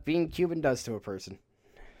 it's what being Cuban does to a person.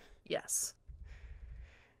 Yes.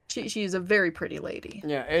 She's a very pretty lady.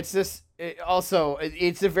 Yeah, it's a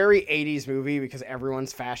very 80s movie because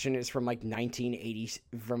everyone's fashion is from like 1980s,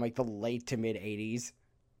 from like the late to mid 80s.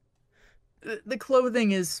 The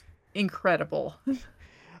clothing is incredible.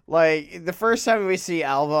 Like, the first time we see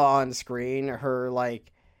Alva on screen, her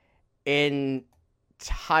like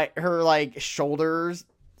shoulders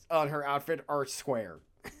on her outfit are square.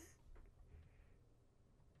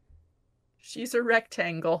 She's a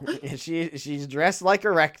rectangle. She's dressed like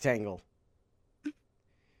a rectangle.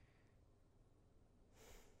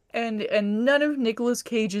 And none of Nicolas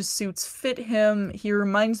Cage's suits fit him. He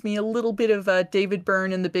reminds me a little bit of David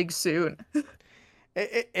Byrne in the big suit.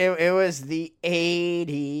 It was the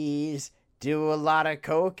 80s. Do a lot of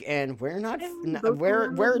coke and wear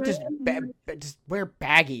just wear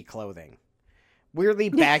baggy clothing. Weirdly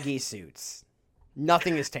baggy suits.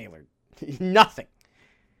 Nothing is tailored. Nothing.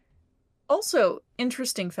 Also,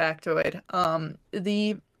 interesting factoid.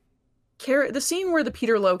 The scene where the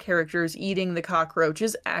Peter Lowe character is eating the cockroach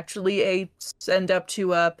is actually a send up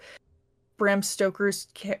to Bram Stoker's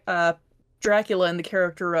Dracula and the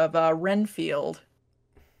character of Renfield.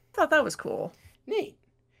 I thought that was cool. Neat.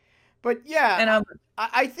 But yeah, and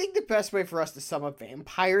I think the best way for us to sum up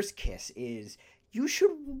Vampire's Kiss is you should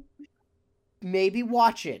maybe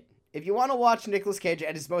watch it. If you want to watch Nicolas Cage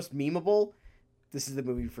at his most memeable, this is the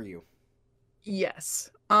movie for you. Yes.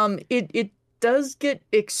 It does get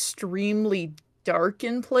extremely dark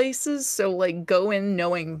in places, so like go in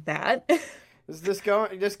knowing that. Just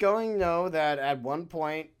going know that at one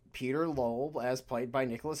point Peter Lowe, as played by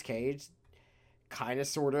Nicolas Cage, kind of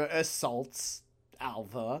sort of assaults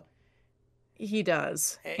Alva. He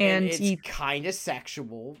does, and it's kind of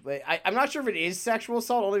sexual. I'm not sure if it is sexual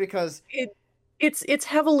assault, only because it's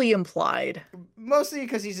heavily implied. Mostly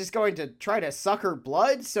because he's just going to try to suck her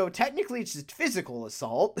blood, so technically it's just physical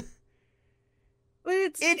assault. But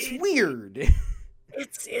it's weird.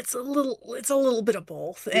 It's a little bit of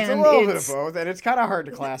both. It's a little bit of both, and it's kind of hard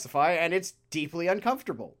to classify, and it's deeply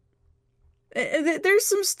uncomfortable. There's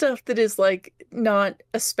some stuff that is like not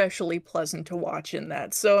especially pleasant to watch in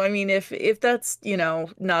that. So I mean, if that's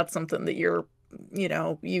not something that you're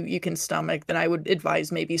you can stomach, then I would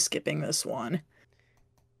advise maybe skipping this one.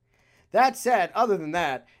 That said, other than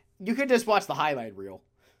that, you could just watch the highlight reel.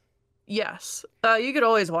 Yes, you could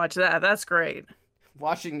always watch that. That's great.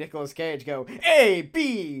 Watching Nicolas Cage go A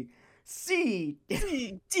B C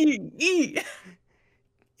D E.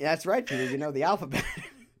 That's right, Peter. You know the alphabet.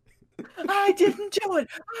 I didn't do it.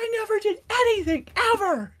 I never did anything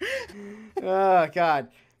ever. Oh God!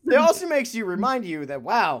 It also makes you remind you that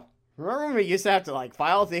remember when we used to have to like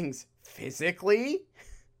file things physically?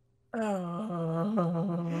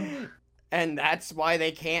 Oh. And that's why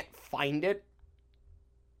they can't find it.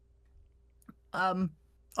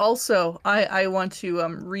 Also, I want to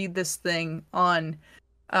read this thing on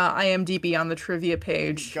IMDb on the trivia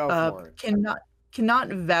page. Go for it. Cannot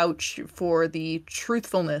vouch for the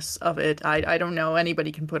truthfulness of it. I don't know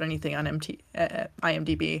anybody can put anything on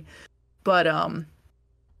IMDb, but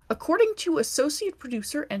according to associate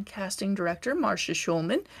producer and casting director Marcia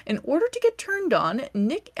Schulman, in order to get turned on,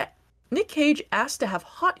 Nick Cage asked to have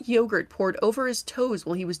hot yogurt poured over his toes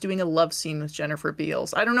while he was doing a love scene with Jennifer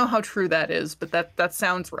Beals. I don't know how true that is, but that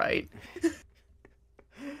sounds right.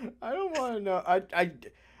 I don't want to know.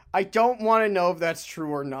 I don't want to know if that's true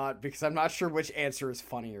or not, because I'm not sure which answer is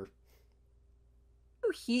funnier.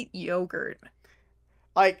 Heat yogurt.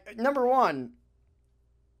 Like, number one,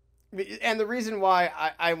 and the reason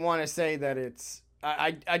why I want to say that it's...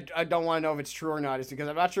 I don't want to know if it's true or not is because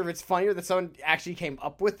I'm not sure if it's funnier that someone actually came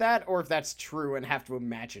up with that or if that's true and have to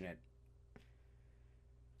imagine it.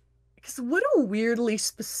 Because what a weirdly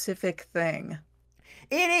specific thing.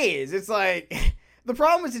 It is. It's like... The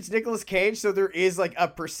problem is it's Nicolas Cage, so there is like a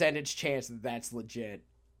percentage chance that that's legit.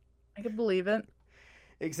 I can believe it.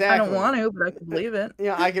 Exactly. I don't want to, but I can believe it.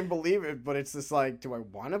 Yeah, I can believe it, but it's just like, do I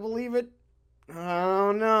want to believe it?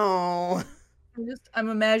 Oh no. I'm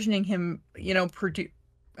imagining him,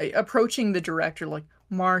 approaching the director like,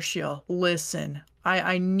 Marcia, listen,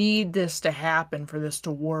 I need this to happen for this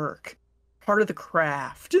to work. Part of the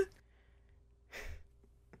craft.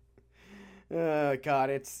 God,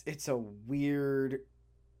 it's a weird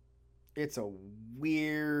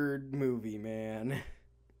movie, man.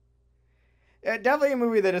 Definitely a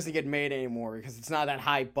movie that doesn't get made anymore because it's not that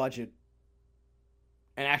high budget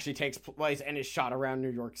and actually takes place and is shot around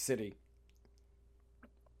New York City.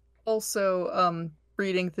 Also,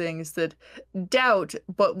 reading things that doubt,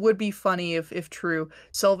 but would be funny if true.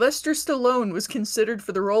 Sylvester Stallone was considered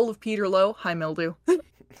for the role of Peter Lowe. Hi, Mildew.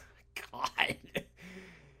 God.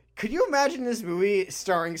 Could you imagine this movie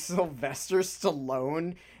starring Sylvester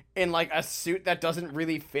Stallone in like a suit that doesn't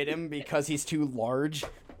really fit him because he's too large?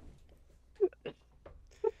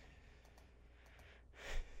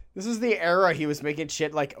 This is the era he was making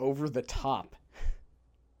shit like over the top.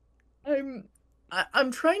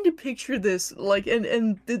 I'm trying to picture this like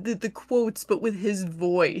and the quotes, but with his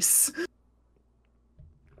voice.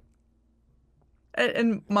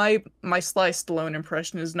 And my Sly Stallone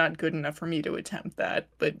impression is not good enough for me to attempt that,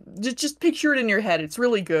 but just picture it in your head. It's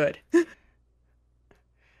really good.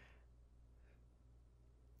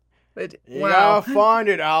 But You wow, gotta find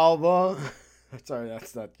it, Alba. Sorry,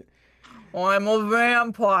 that's not. I'm a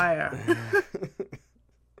vampire.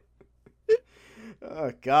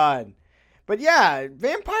 Oh God. But yeah,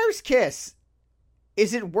 Vampire's Kiss.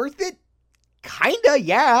 Is it worth it? Kinda,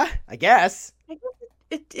 yeah, I guess. I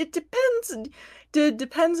guess it depends.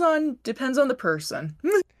 Depends on the person.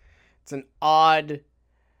 It's an odd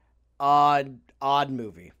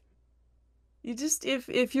movie. You just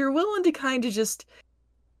if you're willing to kind of just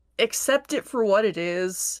accept it for what it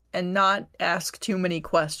is and not ask too many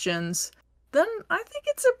questions, then I think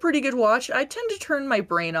it's a pretty good watch. I tend to turn my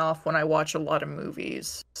brain off when I watch a lot of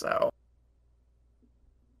movies, so.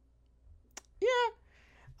 Yeah.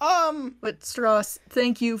 But Strauss,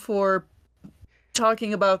 thank you for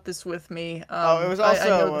talking about this with me. It was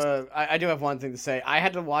also. I do have one thing to say. I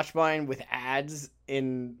had to watch mine with ads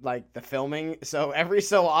in like the filming, so every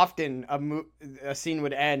so often a scene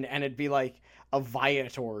would end and it'd be like a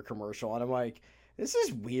Viator commercial, and I'm like, this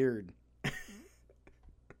is weird.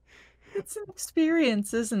 It's an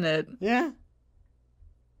experience, isn't it? Yeah,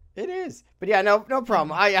 it is. But yeah, no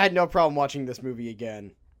problem. I had no problem watching this movie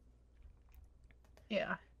again.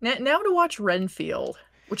 Yeah. Now to watch Renfield,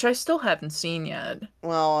 which I still haven't seen yet.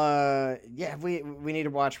 Well, yeah, we need to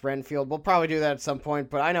watch Renfield. We'll probably do that at some point,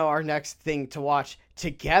 but I know our next thing to watch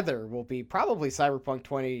together will be probably Cyberpunk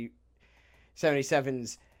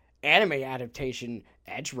 2077's anime adaptation,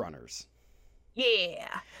 Edge Runners. Yeah.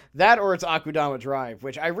 That or it's Akudama Drive,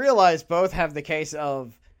 which I realize both have the case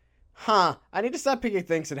of, I need to stop picking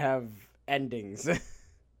things that have endings.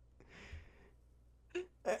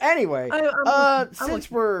 Anyway,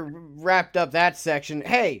 since we're wrapped up that section,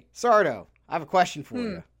 hey, Sardo, I have a question for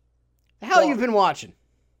you. The hell you've been watching?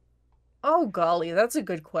 Oh, golly, that's a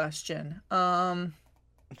good question. I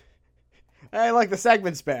like the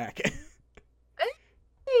segments back.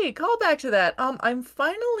 Hey, call back to that. I'm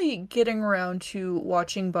finally getting around to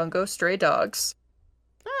watching Bungo Stray Dogs,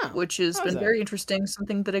 which has been very interesting.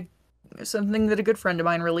 Something that a good friend of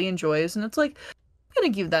mine really enjoys, and it's like, I'm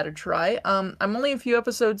gonna give that a try. I'm only a few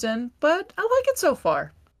episodes in, but I like it so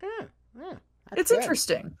far. Yeah, it's good.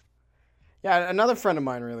 Interesting. Yeah, another friend of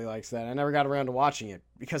mine really likes that. I never got around to watching it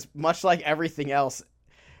because, much like everything else,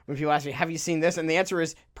 when people ask me, "Have you seen this?" and the answer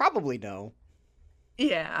is probably no.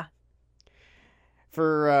 Yeah.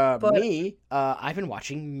 For me, I've been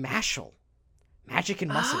watching Mashal, Magic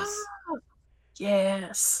and Muscles.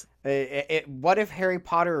 Yes. What if Harry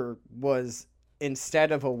Potter was,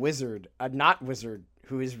 instead of a wizard, a not wizard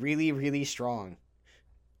who is really, really strong?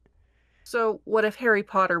 So, what if Harry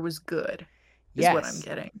Potter was good? Is what I'm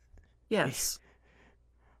getting. Yes.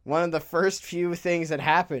 One of the first few things that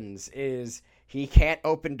happens is he can't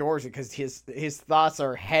open doors because his thoughts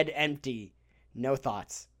are head empty, no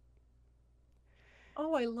thoughts.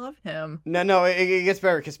 Oh, I love him. No, it gets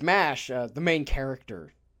better because Mash, the main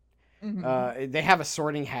character, they have a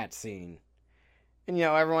sorting hat scene. And,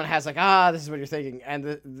 everyone has like, this is what you're thinking.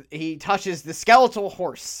 And he touches the skeletal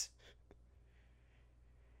horse.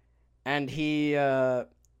 And he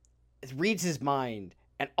reads his mind.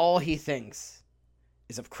 And all he thinks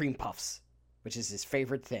is of cream puffs, which is his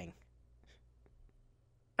favorite thing.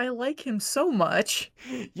 I like him so much.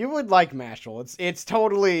 You would like Mashal.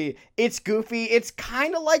 It's goofy. It's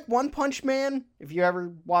kind of like One Punch Man. If you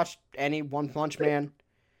ever watched any One Punch Man.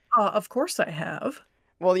 Of course I have.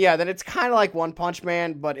 Well, yeah, then it's kind of like One Punch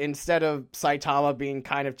Man, but instead of Saitama being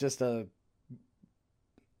kind of just a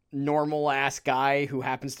normal-ass guy who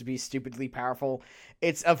happens to be stupidly powerful,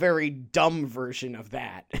 it's a very dumb version of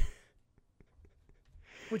that.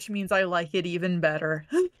 Which means I like it even better.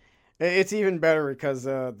 It's even better because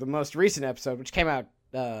the most recent episode, which came out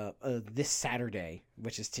this Saturday,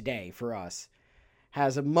 which is today for us,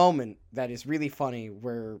 has a moment that is really funny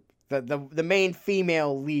where the main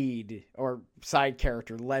female lead or side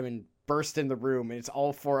character, Lemon, bursts in the room and it's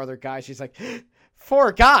all four other guys. She's like,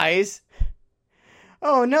 4 guys?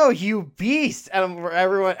 Oh no, you beast! And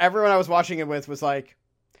everyone I was watching it with was like,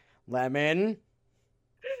 Lemon?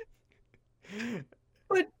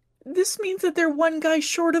 But this means that they're one guy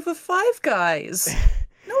short of a 5 guys.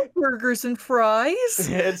 No burgers and fries.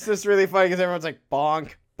 It's just really funny because everyone's like,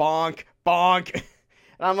 bonk, bonk, bonk. And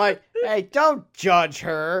I'm like, hey, don't judge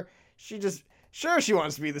her. She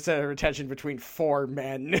wants to be the center of attention between 4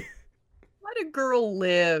 men. Let a girl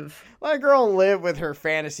live. Let a girl live with her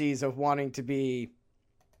fantasies of wanting to be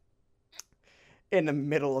in the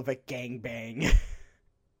middle of a gangbang.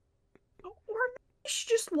 She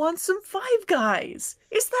just wants some 5 guys.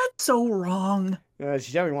 Is that so wrong?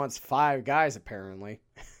 She definitely wants 5 guys, apparently.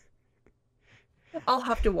 I'll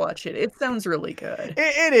have to watch it. It sounds really good.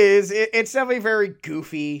 It is. It's definitely very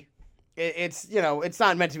goofy. it's, you know, it's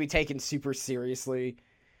not meant to be taken super seriously.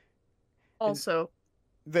 Also,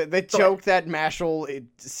 the joke that Mashal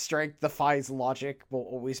strength defies logic will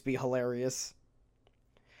always be hilarious.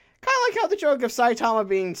 Kind of like how the joke of Saitama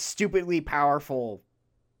being stupidly powerful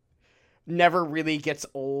never really gets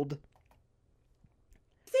old.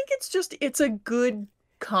 I think it's a good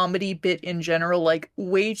comedy bit in general. Like,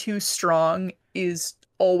 way too strong is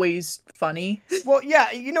always funny. Well,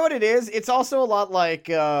 yeah, you know what it is? It's also a lot like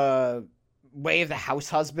Way of the House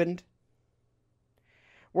Husband.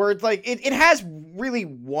 Where it's like, it has really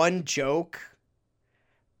one joke,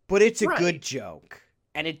 but it's a good joke.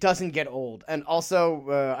 And it doesn't get old. And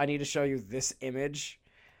also, I need to show you this image.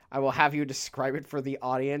 I will have you describe it for the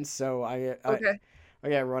audience. So okay,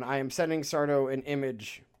 everyone, I am sending Sardo an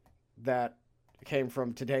image that came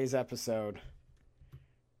from today's episode.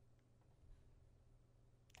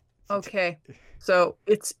 Okay, so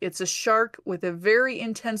it's a shark with a very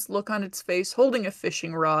intense look on its face, holding a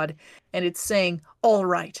fishing rod, and it's saying, "All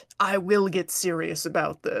right, I will get serious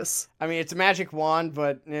about this." I mean, it's a magic wand,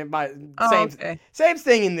 but same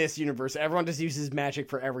thing in this universe. Everyone just uses magic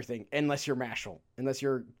for everything, unless you're Mashal, unless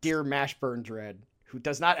you're Dear Mashburn Dread, who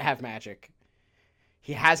does not have magic.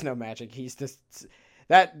 He has no magic. He's just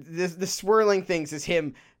the swirling things is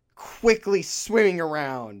him quickly swimming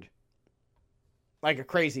around like a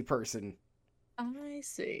crazy person. I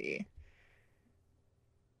see.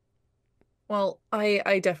 Well,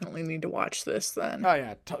 I definitely need to watch this then. Oh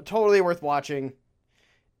yeah, totally worth watching.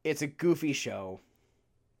 It's a goofy show.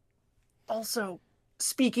 Also,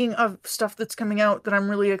 speaking of stuff that's coming out that I'm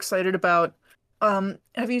really excited about,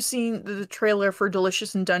 have you seen the trailer for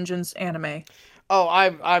Delicious in Dungeons anime? Oh,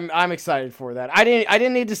 I'm excited for that. I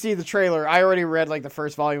didn't need to see the trailer. I already read like the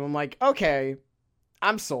first volume. I'm like, okay,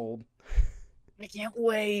 I'm sold. I can't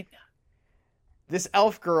wait. This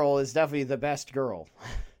elf girl is definitely the best girl.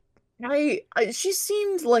 She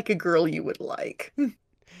seemed like a girl you would like.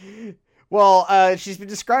 Well, she's been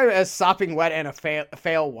described as sopping wet and a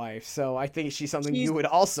fail wife, so I think she's something you would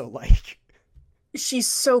also like. She's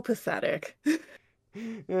so pathetic.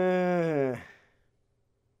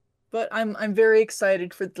 But I'm very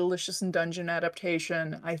excited for the Delicious in Dungeon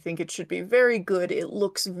adaptation. I think it should be very good. It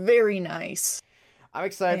looks very nice. I'm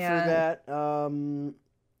excited for that.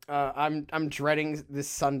 I'm dreading this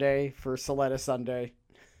Sunday for Soletta Sunday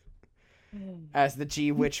as the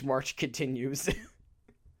G-Witch March continues.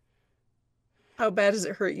 How bad does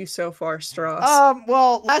it hurt you so far, Strauss?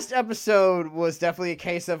 Well, last episode was definitely a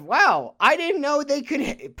case of, wow, I didn't know they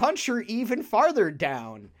could punch her even farther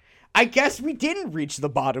down. I guess we didn't reach the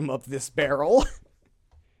bottom of this barrel.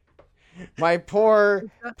 My poor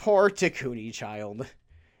Takuni child.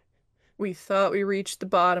 We thought we reached the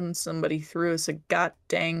bottom. Somebody threw us a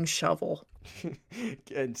god-dang shovel.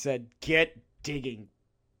 And said, get digging.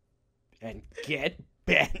 And get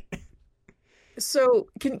bent. So,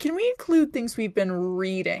 can we include things we've been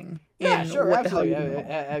reading? Yeah, sure, absolutely. The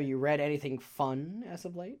have you read anything fun as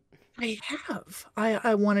of late? I have.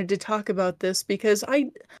 I wanted to talk about this because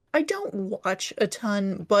I don't watch a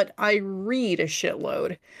ton, but I read a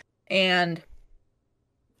shitload. And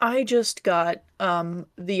I just got The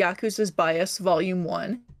Yakuza's Bias Volume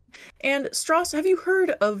 1. And Strauss, have you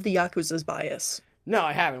heard of The Yakuza's Bias? No,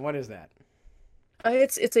 I haven't. What is that?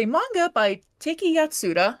 It's a manga by Teiki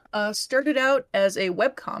Yatsuda. Started out as a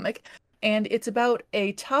webcomic, and it's about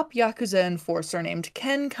a top Yakuza enforcer named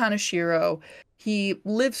Ken Kaneshiro. He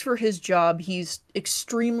lives for his job. He's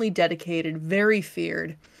extremely dedicated, very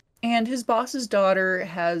feared. And his boss's daughter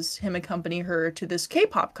has him accompany her to this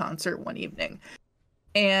K-pop concert one evening.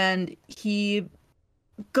 And he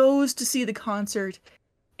goes to see the concert,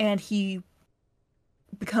 and he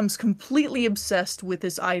becomes completely obsessed with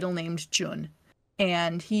this idol named Jun.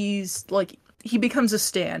 And he becomes a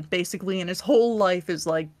stan, basically, and his whole life is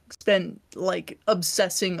spent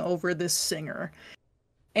obsessing over this singer.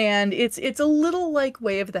 And it's a little like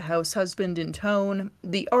Way of the House Husband in tone.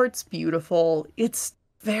 The art's beautiful. It's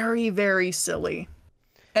very, very silly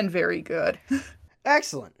and very good.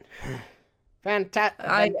 Excellent.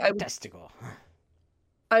 Fantastical.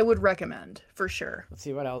 I would recommend, for sure. Let's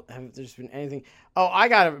see, what else? Have there's been anything? Oh, I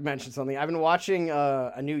gotta mention something. I've been watching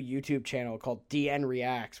a new YouTube channel called DN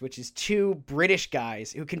Reacts, which is two British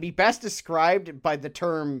guys who can be best described by the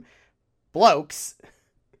term blokes.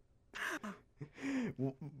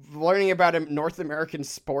 Learning about North American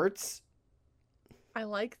sports. I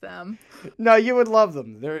like them. No, you would love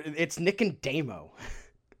them. It's Nick and Damo.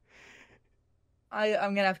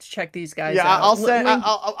 I'm gonna have to check these guys out.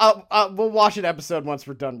 We'll watch an episode once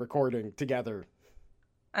we're done recording together.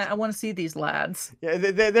 I want to see these lads. Yeah,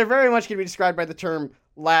 they're very much going to be described by the term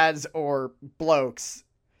lads or blokes.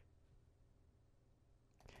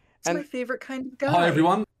 It's my favorite kind of guy. Hi,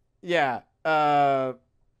 everyone. Yeah.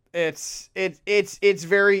 It's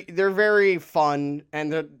they're very fun,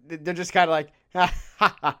 and they're just kind of like,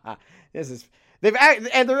 this is,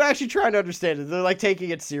 and they're actually trying to understand it. They're like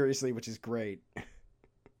taking it seriously, which is great.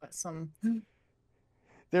 Awesome.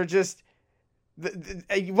 They're just,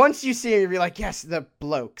 once you see them, you're like, yes, the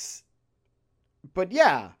blokes. But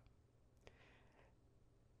yeah,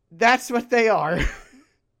 that's what they are.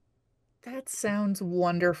 That sounds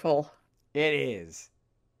wonderful. It is.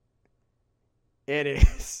 It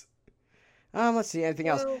is. Let's see, anything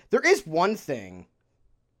else? There is one thing.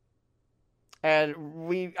 And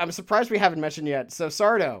I'm surprised we haven't mentioned yet. So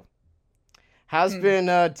Sardo has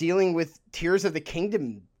been dealing with Tears of the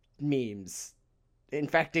Kingdom memes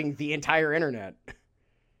infecting the entire internet.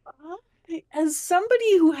 As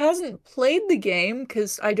somebody who hasn't played the game,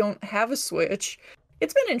 because I don't have a Switch,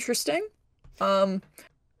 it's been interesting. I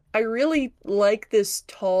really like this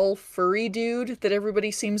tall, furry dude that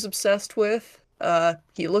everybody seems obsessed with.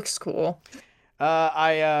 He looks cool.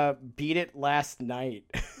 I beat it last night.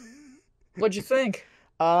 What'd you think?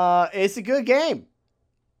 It's a good game.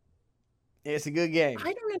 It's a good game.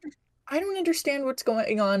 I don't understand what's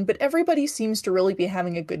going on, but everybody seems to really be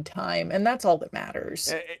having a good time, and that's all that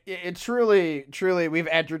matters. It truly, we've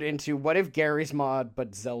entered into what if Gary's mod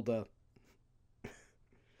but Zelda.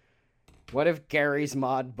 What if Gary's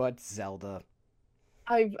mod but Zelda?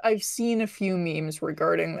 I've seen a few memes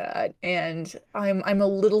regarding that, and I'm a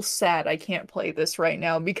little sad I can't play this right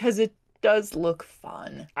now because it does look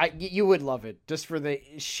fun. You would love it just for the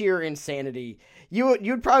sheer insanity.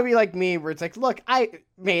 You'd probably be like me, where it's like, look, I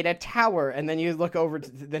made a tower, and then you look over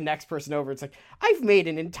to the next person over. It's like, I've made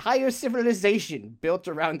an entire civilization built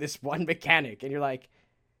around this one mechanic, and you're like,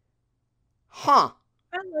 huh?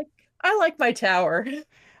 I like my tower.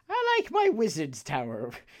 I like my wizard's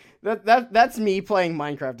tower. That's me playing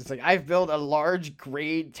Minecraft. It's like, I've built a large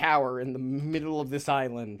gray tower in the middle of this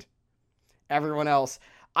island. Everyone else,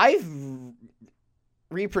 I've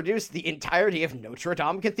reproduced the entirety of Notre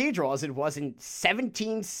Dame Cathedral as it was in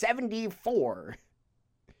 1774.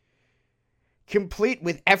 Complete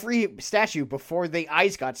with every statue before the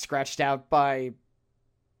eyes got scratched out by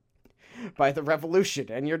the revolution.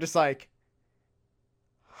 And you're just like,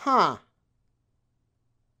 huh.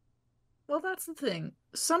 Well, that's the thing.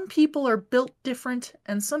 Some people are built different,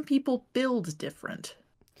 and some people build different.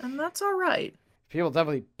 And that's all right. People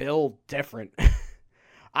definitely build different.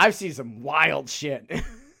 I've seen some wild shit.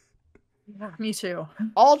 Yeah, me too.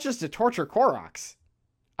 All just to torture Koroks.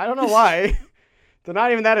 I don't know why. They're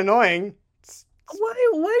not even that annoying. Why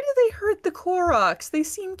do they hurt the Koroks? They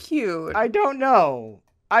seem cute. I don't know.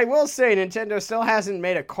 I will say Nintendo still hasn't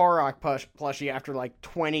made a Korok plushie after like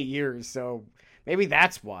 20 years, so maybe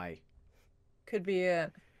that's why. Could be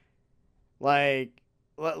it. Like,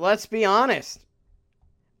 let's be honest.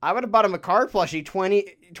 I would have bought him a card plushie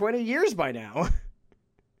 20 years by now.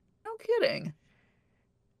 No kidding.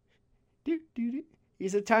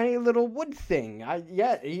 He's a tiny little wood thing.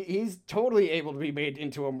 He's totally able to be made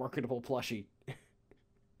into a marketable plushie.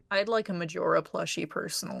 I'd like a Majora plushie,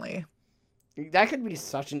 personally. That could be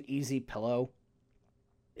such an easy pillow.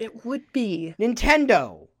 It would be.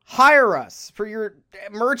 Nintendo, hire us for your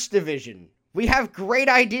merch division. We have great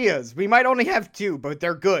ideas. We might only have 2, but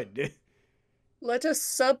they're good. Let us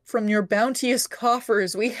sup from your bounteous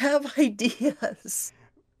coffers. We have ideas.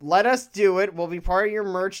 Let us do it. We'll be part of your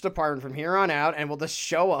merch department from here on out, and we'll just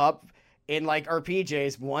show up in like our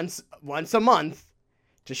PJs once a month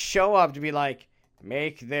to show up to be like,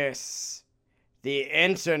 make this. The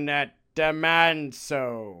internet demands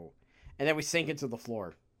so. And then we sink into the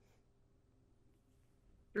floor.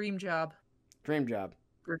 Dream job. Dream job.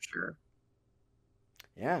 For sure.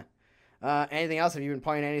 Yeah. Anything else? Have you been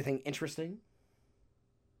playing anything interesting?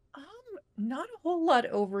 Not a whole lot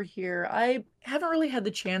over here. I haven't really had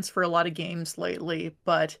the chance for a lot of games lately,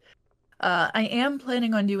 but I am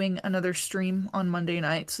planning on doing another stream on Monday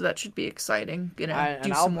night, so that should be exciting.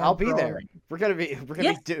 I'll be there. We're gonna be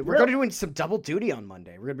doing some double duty on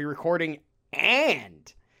Monday. We're gonna be recording,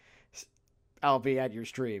 and I'll be at your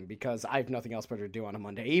stream because I have nothing else better to do on a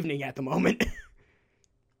Monday evening at the moment.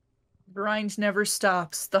 Grind never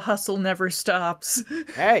stops. The hustle never stops.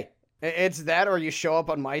 Hey, it's that, or you show up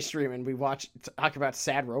on my stream and we talk about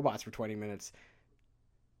sad robots for 20 minutes.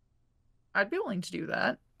 I'd be willing to do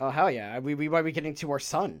that. Oh, hell yeah. We might be getting to our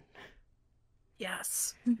son.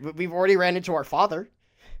 Yes. We've already ran into our father.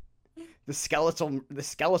 The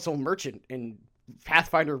skeletal merchant in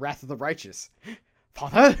Pathfinder Wrath of the Righteous.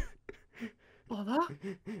 Father?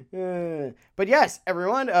 But yes,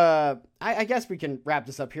 everyone, I guess we can wrap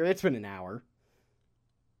this up here. It's been an hour.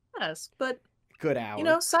 Yes, but good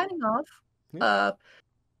hour. Signing off. Yeah.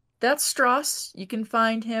 That's Strauss. You can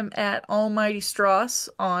find him at Almighty Strauss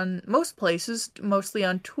on most places, mostly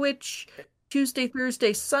on Twitch, Tuesday,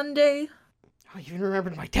 Thursday, Sunday. Oh, you even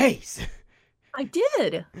remembered my days. I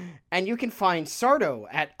did. And you can find Sardo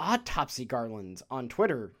at Autopsy Garlands on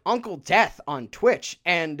Twitter, Uncle Death on Twitch,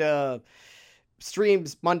 and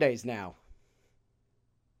streams Mondays now.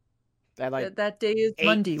 That day is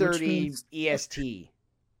Monday, which means EST.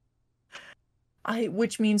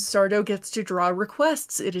 Which means Sardo gets to draw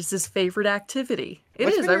requests. It is his favorite activity. It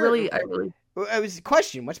is. I really. It was a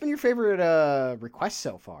question. What's been your favorite request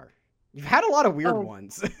so far? You've had a lot of weird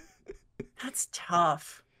ones. That's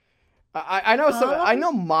tough. I know. So I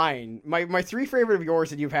know mine. My three favorite of yours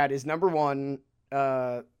that you've had is number one,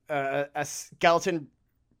 a skeleton.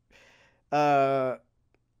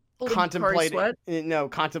 Contemplating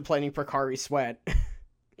Precari Sweat.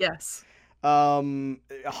 Yes. MLB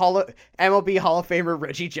Hall of Famer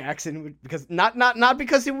Reggie Jackson, because not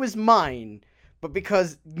because it was mine, but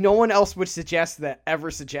because no one else would suggest that,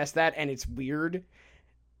 and it's weird.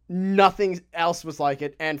 Nothing else was like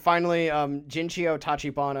it. And finally, Jinchio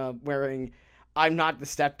Tachibana wearing "I'm not the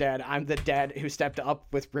stepdad, I'm the dad who stepped up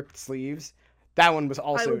with ripped sleeves." That one was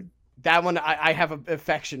also I have an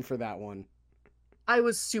affection for that one. I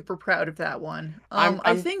was super proud of that one.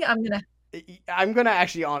 I think I'm gonna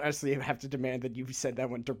actually honestly have to demand that you send that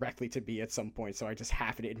one directly to me at some point, so I just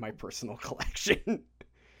have it in my personal collection.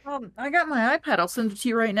 I got my iPad. I'll send it to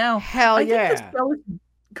you right now. Hell yeah! I think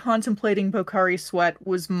Contemplating Pocari Sweat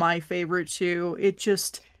was my favorite too. It's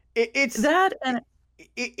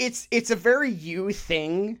a very you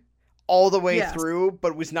thing all the way through,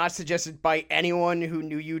 but was not suggested by anyone who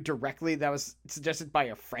knew you directly. That was suggested by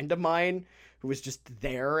a friend of mine who was just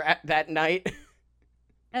there at that night.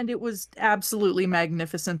 And it was absolutely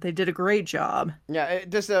magnificent. They did a great job. Yeah,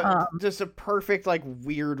 just a perfect, like,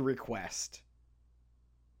 weird request.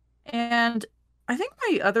 And I think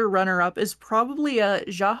my other runner-up is probably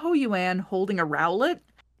Xiahou Yuan holding a Rowlet.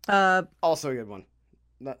 Also a good one.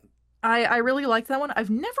 I really like that one. I've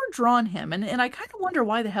never drawn him, and I kind of wonder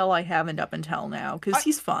why the hell I haven't up until now, because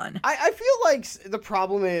he's fun. I feel like the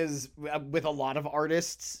problem is, with a lot of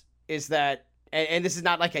artists, is that, and this is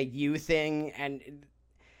not like a you thing, and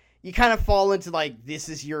you kind of fall into, like, this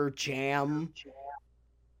is your jam,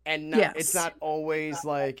 and it's not always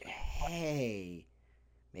like, hey,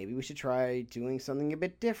 maybe we should try doing something a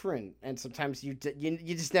bit different. And sometimes you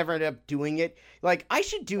just never end up doing it. Like, I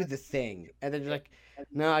should do the thing, and then you're like,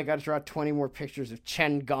 no, I gotta draw 20 more pictures of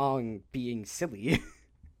Chen Gong being silly.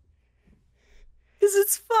 Because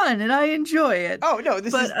it's fun, and I enjoy it. Oh, no,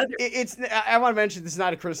 I want to mention, this is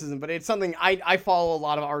not a criticism, but it's something, I follow a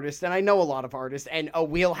lot of artists, and I know a lot of artists, and a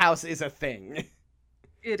wheelhouse is a thing.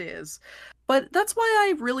 It is. But that's why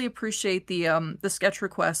I really appreciate the sketch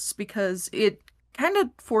requests, because it kind of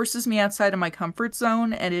forces me outside of my comfort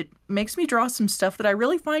zone, and it makes me draw some stuff that I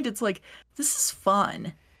really find it's like, this is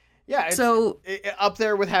fun. Yeah, up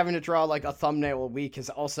there with having to draw like a thumbnail a week has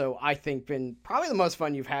also, I think, been probably the most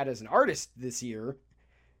fun you've had as an artist this year.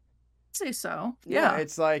 I'd say so. Yeah.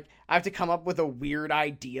 It's like I have to come up with a weird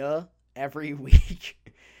idea every week.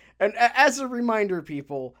 And as a reminder,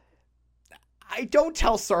 people, I don't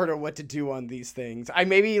tell Sardo what to do on these things. I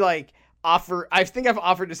maybe I think I've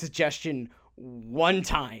offered a suggestion one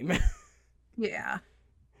time. Yeah.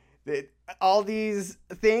 All these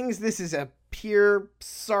things, this is a pure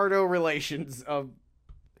Sardo relations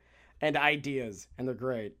and ideas, and they're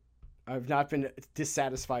great. I've not been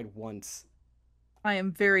dissatisfied once. I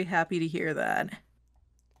am very happy to hear that.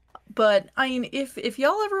 But I mean, if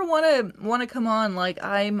y'all ever want to come on, like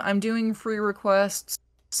I'm doing free requests,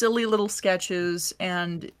 silly little sketches,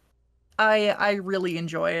 and I really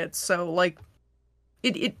enjoy it. So like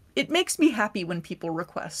it makes me happy when people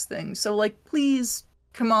request things. So like, please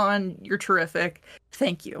come on, you're terrific.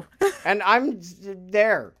 Thank you. And I'm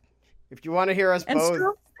there. If you want to hear us and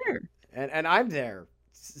both. There. And I'm there.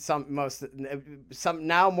 Some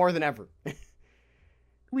now more than ever.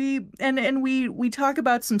 We talk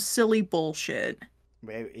about some silly bullshit.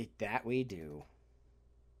 That we do.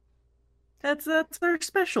 That's our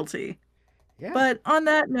specialty. Yeah. But on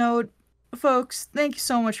that note, folks, thank you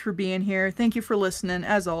so much for being here. Thank you for listening,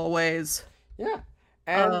 as always. Yeah.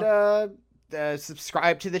 And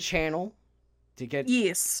subscribe to the channel to get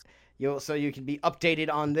so you can be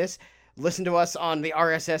updated on this. Listen to us on the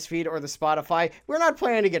RSS feed or the Spotify. We're not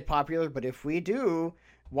planning to get popular, but if we do,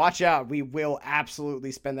 watch out. We will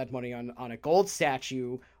absolutely spend that money on a gold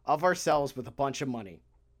statue of ourselves with a bunch of money.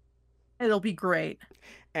 It'll be great.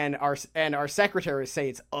 And our secretaries say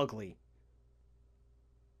it's ugly.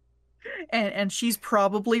 And she's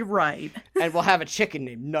probably right. And we'll have a chicken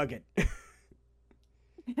named Nugget.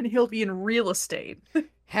 And he'll be in real estate.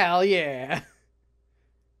 Hell yeah.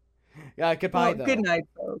 Goodbye, though. Good night,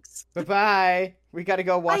 folks. Bye-bye. We gotta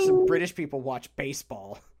go watch Bye. some British people watch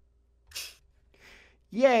baseball.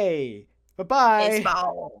 Yay. Bye-bye.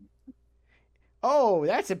 Baseball. Oh,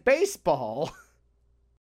 that's a baseball.